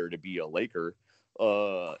fire to be a Laker.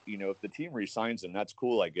 If the team resigns him, that's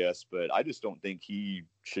cool, I guess. But I just don't think he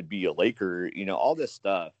should be a Laker. All this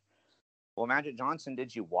stuff. Well, Magic Johnson,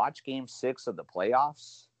 did you watch Game 6 of the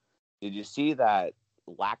playoffs? Did you see that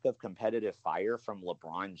lack of competitive fire from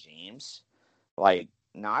LeBron James?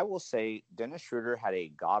 Now I will say Dennis Schroeder had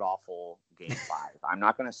a god-awful Game 5. I'm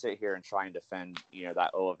not going to sit here and try and defend,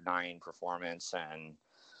 that 0-9 performance, and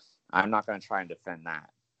I'm not going to try and defend that.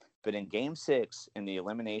 But in Game 6, in the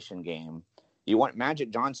elimination game, you want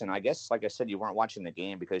Magic Johnson, I guess, like I said, you weren't watching the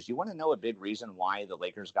game because you want to know a big reason why the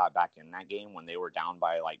Lakers got back in that game when they were down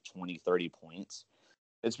by 20, 30 points.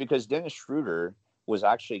 It's because Dennis Schroeder was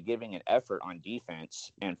actually giving an effort on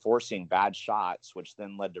defense and forcing bad shots, which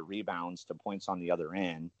then led to rebounds to points on the other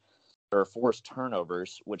end, or forced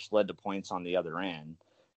turnovers, which led to points on the other end,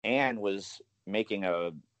 and was making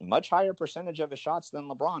a much higher percentage of his shots than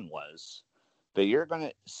LeBron was. But you're going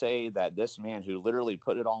to say that this man who literally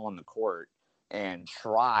put it all on the court and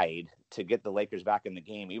tried to get the Lakers back in the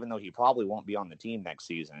game, even though he probably won't be on the team next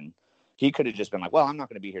season, he could have just been like, well, I'm not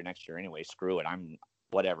going to be here next year anyway. Screw it. I'm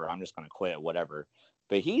just going to quit, whatever.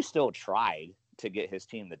 But he still tried to get his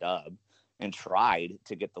team the dub and tried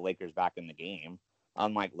to get the Lakers back in the game,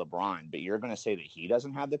 unlike LeBron. But you're going to say that he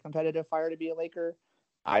doesn't have the competitive fire to be a Laker?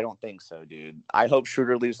 I don't think so, dude. I hope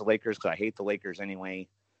Schroeder leaves the Lakers because I hate the Lakers anyway.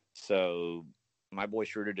 So my boy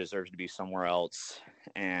Schroeder deserves to be somewhere else.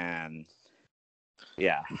 And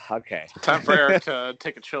yeah, okay. Time for Eric to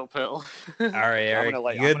take a chill pill. All right, Eric. I'm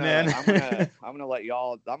gonna let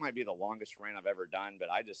y'all. That might be the longest rant I've ever done, but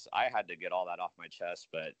I had to get all that off my chest.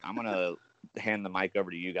 But I'm gonna hand the mic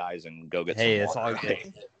over to you guys and go get. Hey, some it's water. all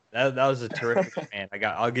good. That was a terrific rant.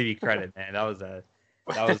 I'll give you credit, man. That was a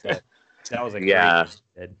Yeah.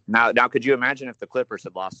 Great. Now, could you imagine if the Clippers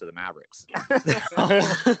had lost to the Mavericks?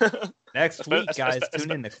 Next week, guys,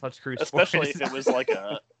 tune in to Clutch Crew Sports. Especially if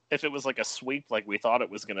it was like a sweep like we thought it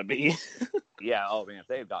was going to be. Yeah. Oh man, if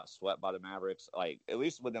they got swept by the Mavericks, at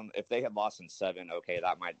least with them, if they had lost in 7, okay,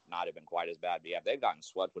 that might not have been quite as bad. But yeah, if they'd gotten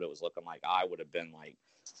swept, what it was looking like, I would have been like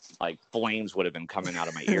flames would have been coming out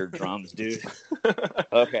of my eardrums, dude.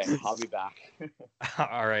 Okay, I'll be back.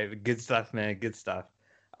 All right, good stuff, man. Good stuff.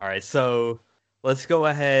 All right, so let's go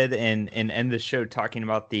ahead and end the show talking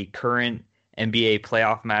about the current NBA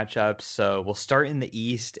playoff matchups. So we'll start in the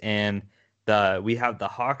East, and we have the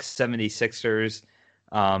Hawks 76ers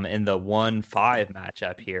in the 1-5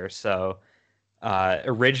 matchup here. So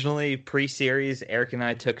originally pre-series, Eric and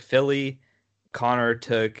I took Philly. Connor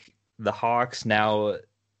took the Hawks. Now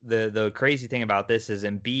the crazy thing about this is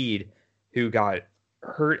Embiid, who got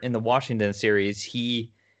hurt in the Washington series,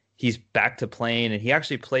 he's back to playing, and he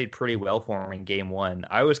actually played pretty well for him in Game 1.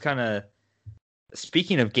 I was kind of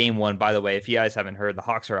speaking of Game 1, by the way, if you guys haven't heard, the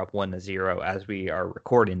Hawks are up 1-0 as we are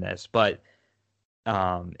recording this, but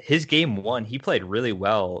his Game 1, he played really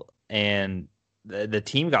well, and the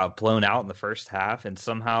team got blown out in the first half, and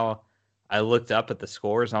somehow I looked up at the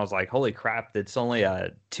scores and I was like, holy crap, it's only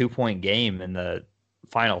a 2-point game in the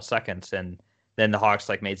final seconds, and then the Hawks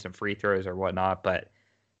made some free throws or whatnot, but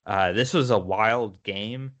this was a wild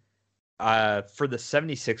game. For the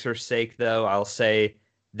 76ers sake, though, I'll say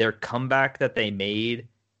their comeback that they made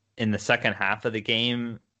in the second half of the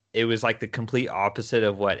game, it was the complete opposite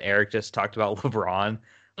of what Eric just talked about LeBron.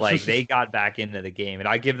 They got back into the game, and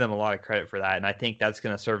I give them a lot of credit for that, and I think that's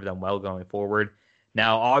going to serve them well going forward.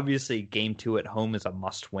 Now, obviously, Game 2 at home is a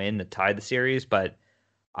must-win to tie the series, but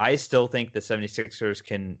I still think the 76ers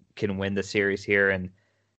can win the series here, and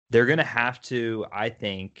they're going to have to, I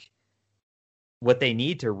think, what they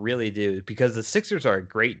need to really do, because the Sixers are a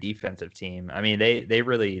great defensive team. I mean, they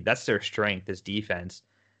really, that's their strength is defense.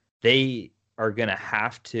 They are going to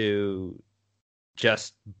have to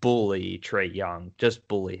just bully Trae Young, just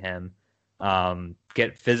bully him,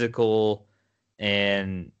 get physical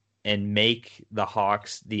and and make the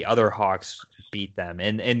other Hawks beat them.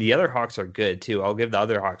 And the other Hawks are good too. I'll give the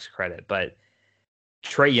other Hawks credit, but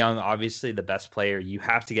Trae Young, obviously the best player. You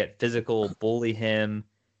have to get physical, bully him,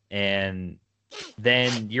 and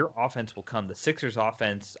then your offense will come. The Sixers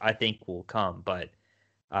offense, I think, will come, but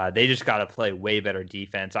they just got to play way better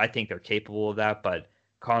defense. I think they're capable of that. But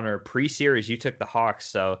Connor, pre-series, you took the Hawks,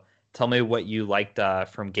 so tell me what you liked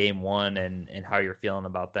from Game 1 and how you're feeling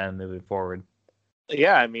about them moving forward.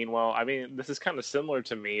 Yeah, I mean, this is kind of similar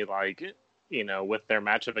to me, like, with their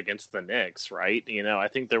matchup against the Knicks, right? I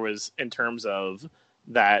think there was, in terms of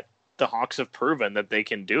that, the Hawks have proven that they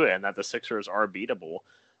can do it and that the Sixers are beatable.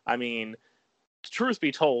 I mean, truth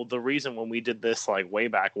be told, the reason when we did this, like, way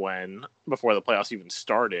back when, before the playoffs even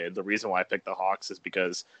started, the reason why I picked the Hawks is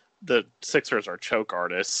because the Sixers are choke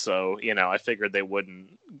artists. So, I figured they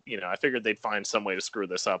wouldn't, I figured they'd find some way to screw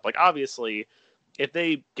this up. Like, obviously, if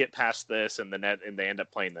they get past this and they end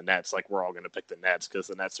up playing the Nets, like, we're all going to pick the Nets because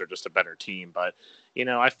the Nets are just a better team. But,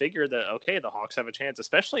 I figured that, okay, the Hawks have a chance,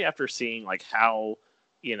 especially after seeing, like, how,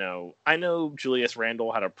 I know Julius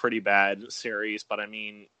Randle had a pretty bad series, but I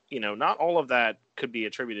mean, not all of that could be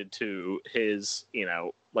attributed to his,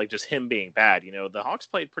 like, just him being bad. The Hawks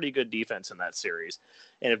played pretty good defense in that series.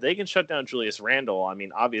 And if they can shut down Julius Randle, I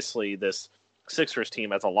mean, obviously this Sixers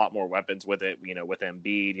team has a lot more weapons with it, with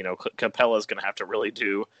Embiid. Capella's going to have to really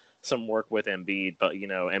do some work with Embiid, but,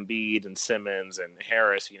 Embiid and Simmons and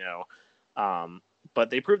Harris, but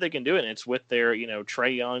they proved they can do it. And it's with their,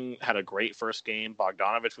 Trae Young had a great first game.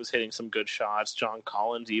 Bogdanovich was hitting some good shots. John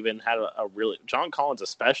Collins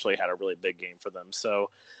especially had a really big game for them.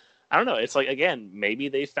 So I don't know. It's like, again, maybe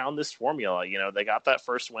they found this formula. They got that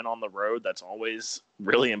first win on the road. That's always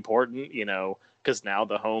really important, because now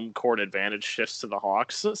the home court advantage shifts to the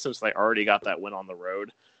Hawks since they already got that win on the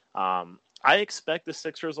road. I expect the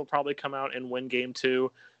Sixers will probably come out and win Game 2.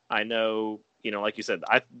 I know, like you said,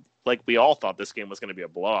 we all thought this game was going to be a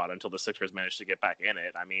blowout until the Sixers managed to get back in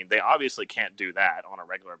it. I mean, they obviously can't do that on a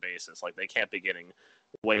regular basis. Like, they can't be getting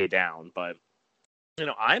way down. But,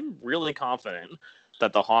 I'm really confident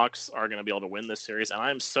that the Hawks are going to be able to win this series. And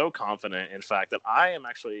I'm so confident, in fact, that I'm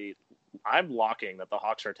locking that the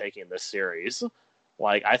Hawks are taking this series.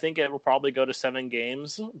 Like, I think it will probably go to 7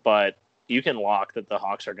 games, but you can lock that the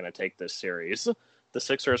Hawks are going to take this series. The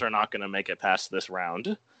Sixers are not going to make it past this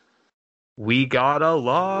round. We got a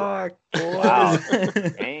lock. Wow.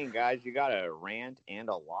 Dang, guys, you got a rant and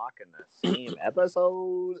a lock in the same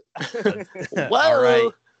episode. Whoa. All right.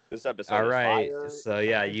 This episode All is right. fire. So,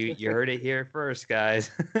 yeah, you heard it here first,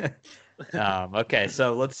 guys. Okay,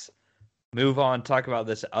 so let's move on, talk about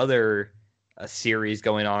this other series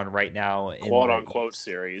going on right now. Quote-unquote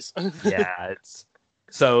series. Yeah,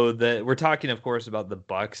 we're talking, of course, about the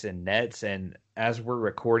Bucks and Nets, and as we're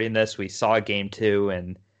recording this, we saw Game 2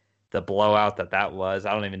 and the blowout that was.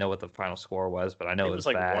 I don't even know what the final score was, but I know it was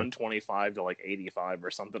like bad. 125 to like 85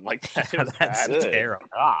 or something like that. It was That's bad. terrible.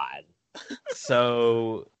 God.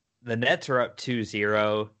 So the Nets are up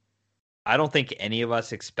 2-0. I don't think any of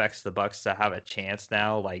us expects the Bucks to have a chance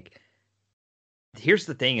now. Like, here's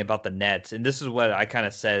the thing about the Nets, and this is what I kind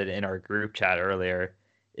of said in our group chat earlier,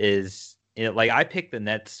 is I picked the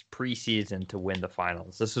Nets preseason to win the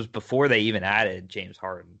finals. This was before they even added James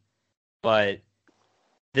Harden. But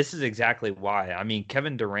this is exactly why. I mean,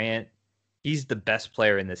 Kevin Durant, he's the best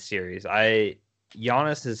player in this series.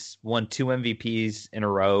 Giannis has won 2 MVPs in a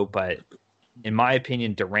row, but in my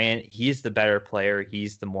opinion, Durant, he's the better player.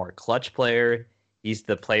 He's the more clutch player. He's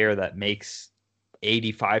the player that makes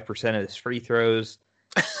 85% of his free throws.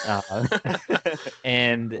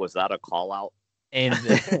 And was that a call out?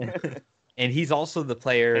 And he's also the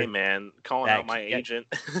player. Hey man, calling out my agent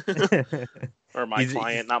or my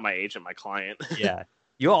client, not my agent, my client. Yeah,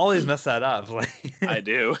 you always mess that up. Like, I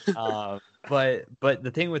do. But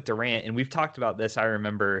the thing with Durant, and we've talked about this. I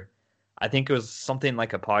remember, I think it was something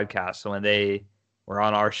like a podcast. So when they were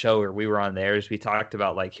on our show or we were on theirs, we talked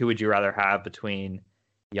about, like, who would you rather have between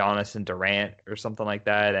Giannis and Durant or something like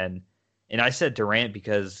that. And I said Durant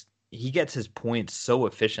because he gets his points so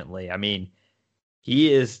efficiently. I mean,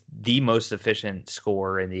 he is the most efficient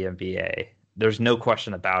scorer in the NBA. There's no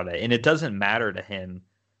question about it. And it doesn't matter to him,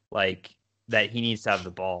 like, that he needs to have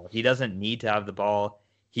the ball. He doesn't need to have the ball.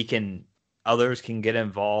 Others can get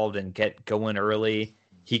involved and get going early.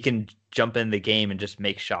 He can jump in the game and just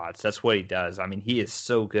make shots. That's what he does. I mean, he is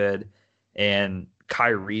so good. And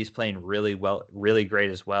Kyrie's playing really well, really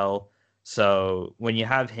great as well. So when you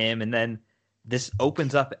have him, and then this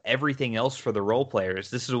opens up everything else for the role players.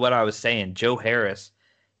 This is what I was saying. Joe Harris,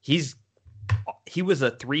 he was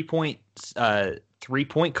a three-point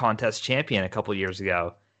contest champion a couple years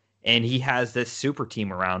ago. and he has this super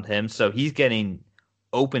team around him, so he's getting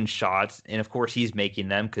open shots, and of course he's making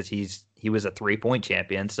them because he was a 3-point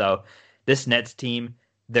champion. So this Nets team,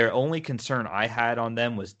 their only concern I had on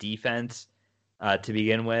them was defense to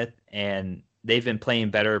begin with, and they've been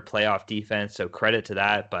playing better playoff defense, so credit to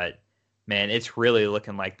that. But man, it's really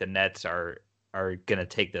looking like the Nets are going to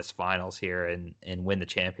take this finals here and win the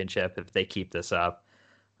championship if they keep this up.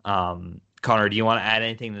 Connor, do you want to add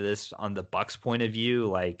anything to this on the Bucks' point of view?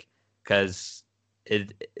 Like, because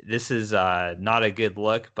this is not a good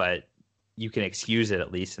look, but you can excuse it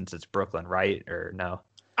at least since it's Brooklyn, right? Or no?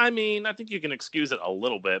 I mean, I think you can excuse it a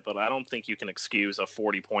little bit, but I don't think you can excuse a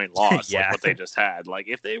 40-point loss Yeah. like what they just had. Like,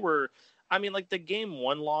 if they were, I mean, like the game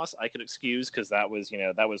 1 loss, I could excuse because that was,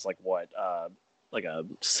 that was like what, like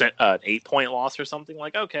an 8-point loss or something.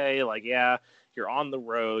 Like, okay, like, yeah, you're on the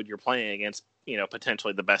road, you're playing against,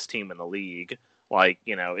 potentially the best team in the league. Like,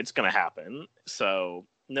 it's going to happen. So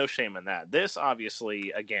no shame in that. This,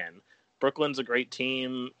 obviously, again, Brooklyn's a great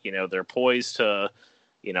team. They're poised to,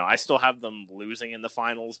 I still have them losing in the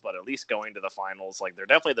finals, but at least going to the finals. Like, they're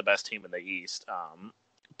definitely the best team in the East.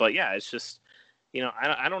 But yeah, it's just,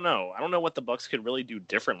 I don't know. I don't know what the Bucks could really do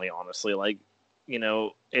differently, honestly. Like,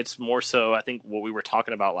 it's more so, I think, what we were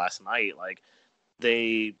talking about last night. Like,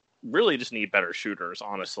 they really just need better shooters,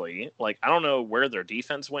 honestly. Like, I don't know where their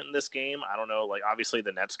defense went in this game. I don't know. Like, obviously,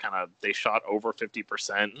 the Nets they shot over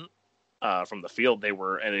 50% from the field. They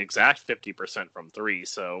were an exact 50% from three.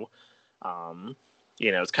 So,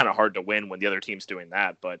 it's kind of hard to win when the other team's doing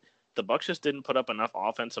that. But the Bucks just didn't put up enough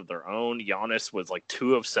offense of their own. Giannis was like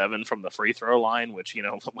 2 of 7 from the free throw line, which,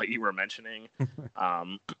 like you were mentioning.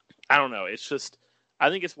 I don't know. It's just, I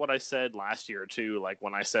think it's what I said last year too. Like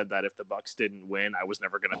when I said that if the Bucks didn't win, I was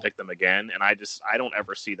never going to pick them again. And I don't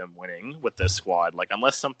ever see them winning with this squad. Like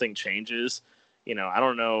unless something changes, I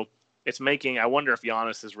don't know. I wonder if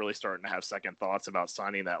Giannis is really starting to have second thoughts about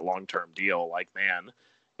signing that long-term deal. Like, man,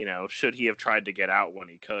 should he have tried to get out when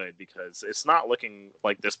he could? Because it's not looking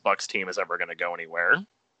like this Bucks team is ever going to go anywhere.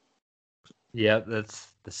 Yeah, that's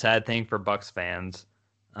the sad thing for Bucks fans.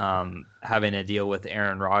 Having to deal with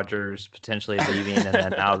Aaron Rodgers potentially leaving, and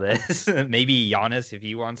then now this. Maybe Giannis, if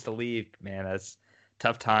he wants to leave, man, that's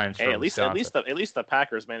tough times. Hey, at least the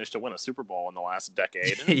Packers managed to win a Super Bowl in the last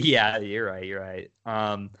decade. Yeah, you're right.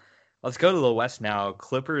 Let's go to the West now.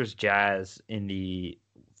 Clippers Jazz in the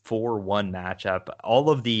 4-1 matchup. All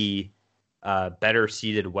of the better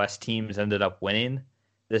seeded West teams ended up winning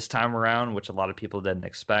this time around, which a lot of people didn't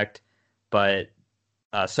expect. But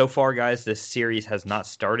so far, guys, this series has not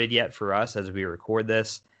started yet for us as we record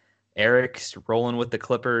this. Eric's rolling with the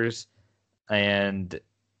Clippers, and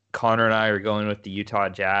Connor and I are going with the Utah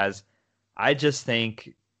Jazz. I just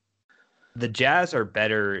think the Jazz are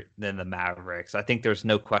better than the Mavericks. I think there's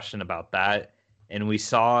no question about that. And we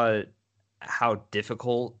saw how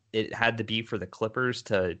difficult it had to be for the Clippers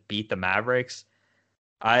to beat the Mavericks.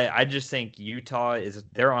 I just think Utah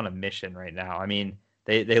they're on a mission right now. I mean,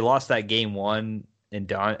 they lost that game 1,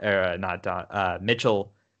 and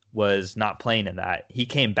Mitchell was not playing in that. He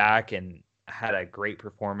came back and had a great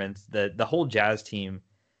performance. The whole Jazz team,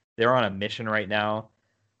 they're on a mission right now.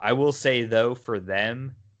 I will say though, for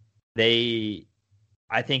them, I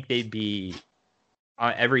think they'd be.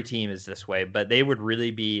 Every team is this way, but they would really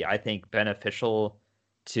be, I think, beneficial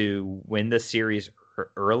to win the series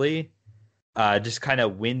early. Just kind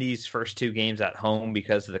of win these first 2 games at home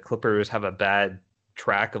because the Clippers have a bad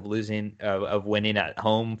track of winning at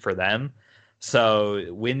home for them. So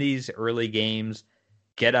win these early games,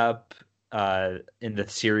 get up in the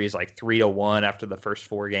series like 3-1 after the first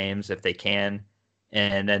 4 games if they can,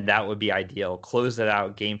 and then that would be ideal. Close it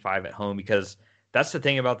out game 5 at home, because that's the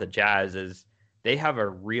thing about the Jazz is they have a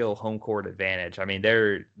real home court advantage. I mean,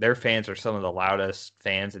 their fans are some of the loudest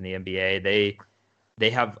fans in the NBA.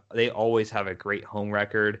 They always have a great home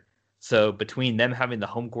record. So between them having the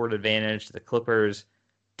home court advantage, the Clippers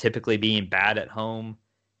typically being bad at home,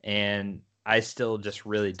 and I still just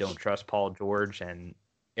really don't trust Paul George, and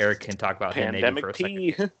Eric can talk about him maybe for a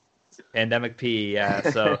second. Pandemic P, yeah.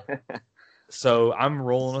 So I'm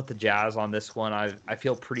rolling with the Jazz on this one. I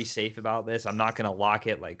feel pretty safe about this. I'm not going to lock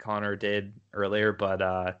it like Connor did earlier,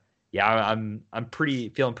 but yeah, I'm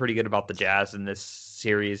feeling pretty good about the Jazz in this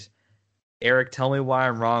series. Eric, tell me why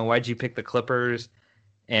I'm wrong. Why'd you pick the Clippers?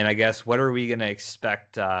 And I guess what are we going to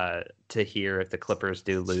expect to hear if the Clippers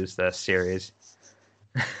do lose this series?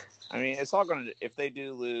 I mean, it's all going to, if they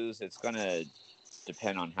do lose, it's going to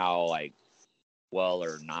depend on how well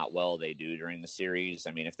or not well they do during the series.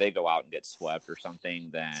 I mean, if they go out and get swept or something,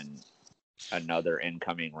 then another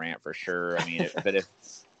incoming rant for sure. I mean, but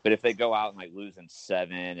if they go out and lose in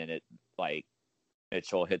 7 and it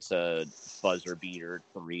Mitchell hits a buzzer beater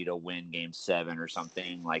 3 to win Game 7 or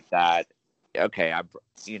something like that, okay,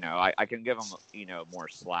 I can give him more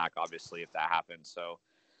slack, obviously, if that happens. So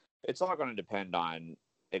it's all going to depend on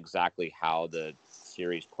exactly how the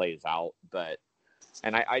series plays out.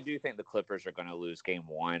 And I do think the Clippers are going to lose Game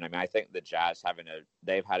 1. I mean, I think the Jazz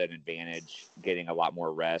they've had an advantage getting a lot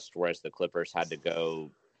more rest, whereas the Clippers had to go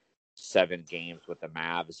 7 games with the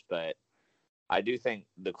Mavs. But I do think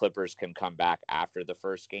the Clippers can come back after the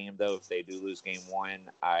first game, though, if they do lose Game 1.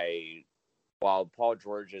 While Paul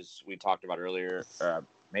George, as we talked about earlier,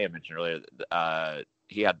 may have mentioned earlier,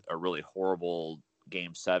 he had a really horrible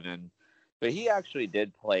Game 7, but he actually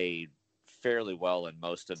did play fairly well in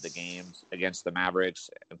most of the games against the Mavericks.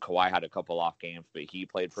 And Kawhi had a couple off games, but he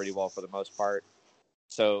played pretty well for the most part.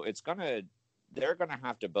 So they're gonna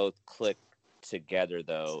have to both click together,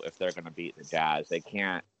 though, if they're gonna beat the Jazz. They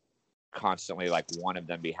can't constantly one of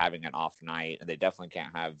them be having an off night, and they definitely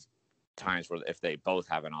can't have times where if they both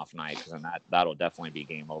have an off night, because then that'll definitely be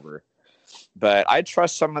game over. But I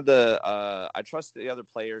trust the other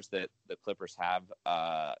players that the Clippers have.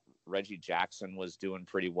 Reggie Jackson was doing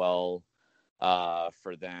pretty well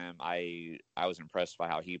for them. I was impressed by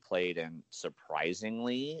how he played, and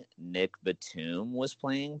surprisingly, Nick Batum was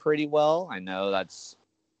playing pretty well. I know that's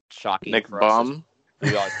shocking. Nick for Bum.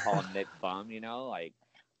 Us. We always call him Nick Bum.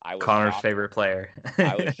 I was Connor's shocked. favorite player.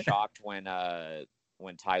 I was shocked when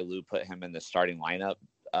Ty Lue put him in the starting lineup,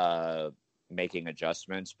 making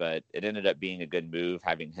adjustments, but it ended up being a good move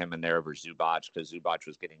having him in there over Zubac, because Zubac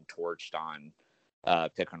was getting torched on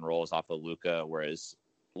pick and rolls off of Luka, whereas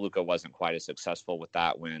Luka wasn't quite as successful with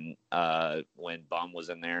that when Bum was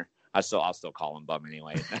in there. I'll still call him Bum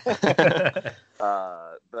anyway.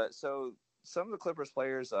 But so some of the Clippers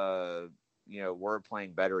players, were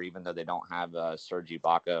playing better, even though they don't have Serge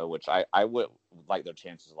Ibaka, which I would like their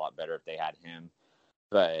chances a lot better if they had him.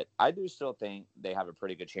 But I do still think they have a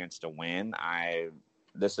pretty good chance to win.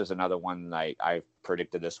 This is another one I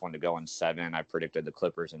predicted this one to go in 7. I predicted the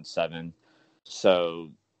Clippers in 7. So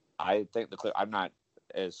I think I'm not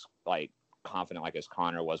as confident as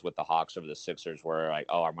Connor was with the Hawks over the Sixers, where I'm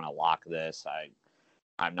going to lock this.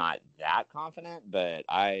 I'm not that confident, but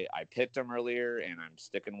I picked them earlier and I'm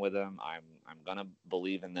sticking with them. I'm going to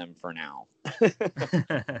believe in them for now.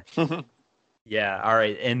 Yeah. All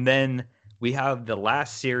right. And then we have the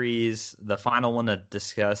last series, the final one to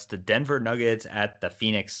discuss, the Denver Nuggets at the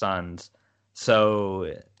Phoenix Suns.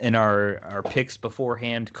 So in our picks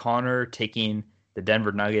beforehand, Connor taking the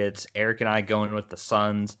Denver Nuggets, Eric and I going with the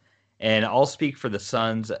Suns. And I'll speak for the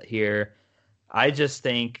Suns here. I just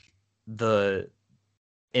think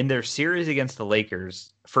in their series against the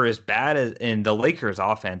Lakers, for as bad as, and the Lakers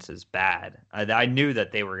offense is bad. I knew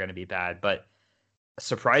that they were going to be bad, but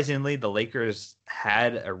surprisingly, the Lakers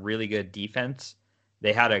had a really good defense.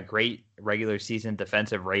 They had a great regular season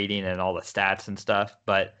defensive rating and all the stats and stuff,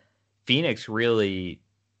 but Phoenix really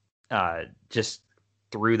just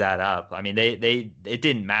threw that up. I mean, it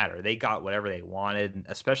didn't matter. They got whatever they wanted,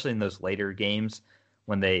 especially in those later games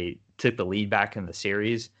when they took the lead back in the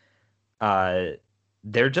series.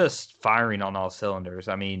 They're just firing on all cylinders.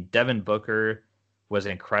 I mean, Devin Booker was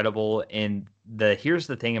incredible. And here's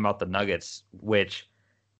the thing about the Nuggets, which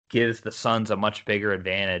gives the Suns a much bigger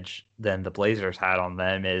advantage than the Blazers had on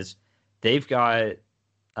them, is they've got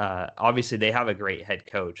obviously they have a great head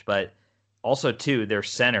coach, but also too their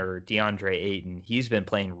center DeAndre Ayton. He's been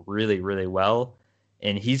playing really, really well,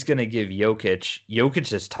 and he's going to give Jokic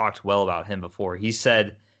has talked well about him before. He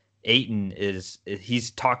said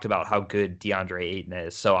he's talked about how good DeAndre Ayton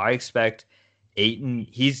is. So I expect Ayton,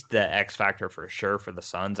 he's the X factor for sure for the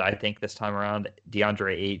Suns. I think this time around,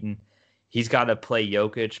 DeAndre Ayton, he's got to play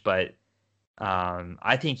Jokic, but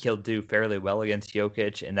I think he'll do fairly well against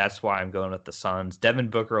Jokic, and that's why I'm going with the Suns. Devin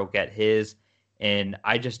Booker will get his, and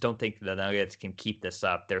I just don't think the Nuggets can keep this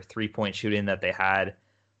up. Their 3-point shooting that they had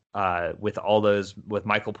with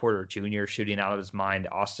Michael Porter Jr. shooting out of his mind,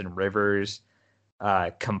 Austin Rivers,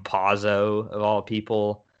 Campazzo of all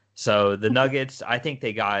people. So the Nuggets, I think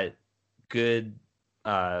they got good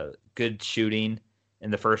shooting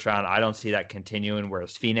in the first round. I don't see that continuing,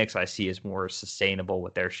 whereas Phoenix I see is more sustainable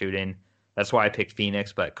with their shooting. That's why I picked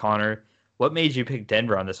Phoenix. But Connor, what made you pick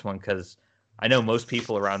Denver on this one? Because I know most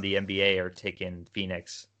people around the NBA are taking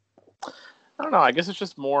Phoenix. I don't know. I guess it's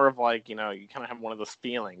just more of you kind of have one of those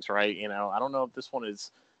feelings, right? I don't know if this one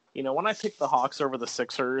is, when I picked the Hawks over the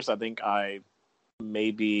Sixers, I think I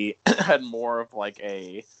maybe had more of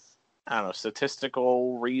a, I don't know,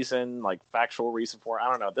 statistical reason, factual reason for it. I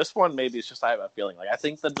don't know. This one maybe it's just I have a feeling. I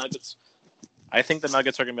think the Nuggets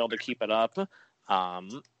are gonna be able to keep it up.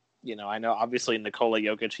 I know obviously Nikola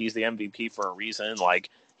Jokic, he's the MVP for a reason. Like,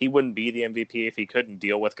 he wouldn't be the MVP if he couldn't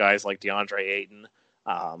deal with guys like DeAndre Ayton.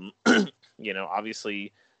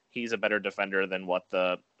 Obviously he's a better defender than what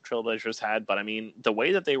the Trailblazers had. But I mean, the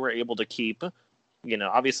way that they were able to keep,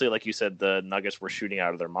 obviously, like you said, the Nuggets were shooting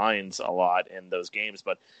out of their minds a lot in those games,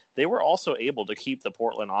 but they were also able to keep the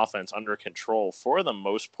Portland offense under control for the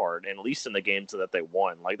most part, and at least in the games that they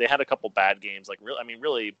won. Like, they had a couple bad games. Like,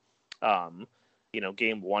 really,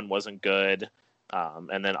 game 1 wasn't good.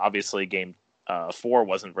 And then obviously game 4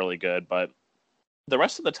 wasn't really good, but the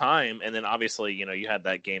rest of the time, and then obviously, you had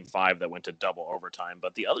that game 5 that went to double overtime,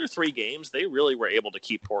 but the other 3 games, they really were able to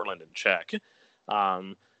keep Portland in check.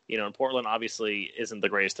 And Portland obviously isn't the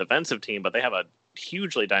greatest defensive team, but they have a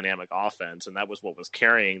hugely dynamic offense, and that was what was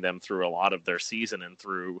carrying them through a lot of their season and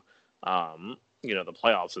through, the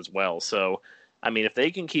playoffs as well. So, I mean, if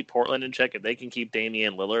they can keep Portland in check, if they can keep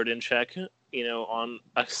Damian Lillard in check, on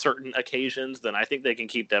certain occasions, then I think they can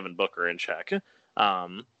keep Devin Booker in check.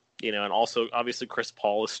 And also, obviously, Chris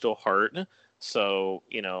Paul is still hurt. So,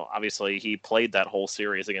 obviously, he played that whole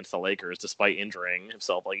series against the Lakers despite injuring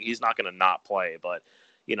himself. Like, he's not going to not play. But,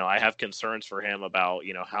 I have concerns for him about,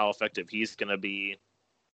 how effective he's going to be.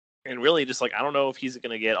 And really, just like, I don't know if he's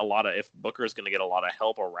going to get if Booker's going to get a lot of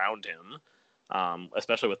help around him,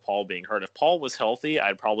 especially with Paul being hurt. If Paul was healthy,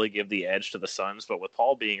 I'd probably give the edge to the Suns. But with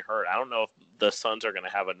Paul being hurt, I don't know if the Suns are going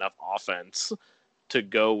to have enough offense to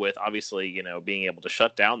go with, obviously, being able to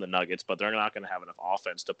shut down the Nuggets, but they're not going to have enough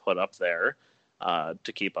offense to put up there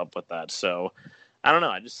to keep up with that. So I don't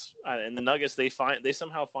know. And the Nuggets, they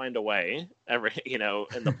somehow find a way in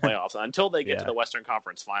the playoffs until they get to the Western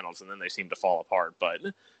Conference Finals, and then they seem to fall apart. But,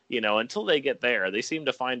 until they get there, they seem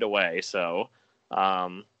to find a way. So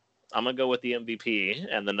I'm going to go with the MVP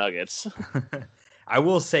and the Nuggets. I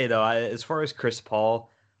will say, though, as far as Chris Paul,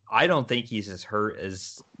 I don't think he's as hurt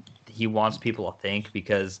as he wants people to think,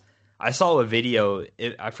 because I saw a video.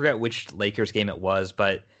 I forget which Lakers game it was,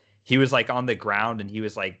 but he was like on the ground and he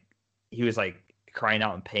was like crying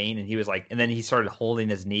out in pain, and he was like, and then he started holding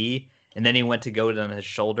his knee, and then he went to go down his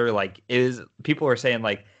shoulder. Like, people were saying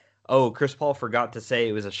like, oh, Chris Paul forgot to say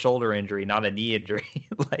it was a shoulder injury, not a knee injury.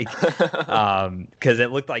 Like, because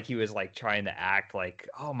it looked like he was like trying to act like,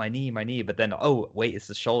 oh, my knee, but then, oh, wait, it's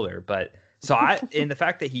the shoulder. But so and the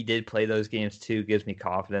fact that he did play those games too gives me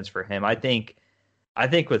confidence for him. I think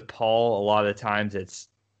with Paul, a lot of times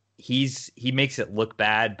he makes it look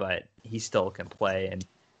bad, but he still can play. And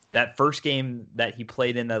that first game that he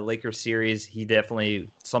played in the Lakers series, he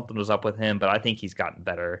definitely, something was up with him, but I think he's gotten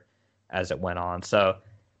better as it went on. So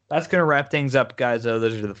that's going to wrap things up, guys.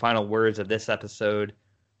 Those are the final words of this episode.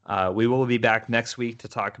 We will be back next week to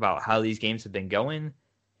talk about how these games have been going,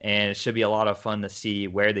 and it should be a lot of fun to see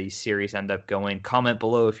where these series end up going. Comment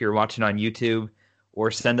below if you're watching on YouTube,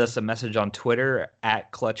 or send us a message on Twitter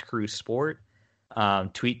at Clutch Crew Sport.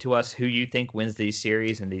 Tweet to us who you think wins these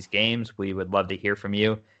series and these games. We would love to hear from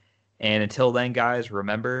you. And until then, guys,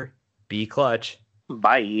 remember, be clutch.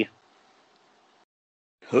 Bye.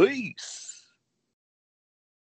 Peace.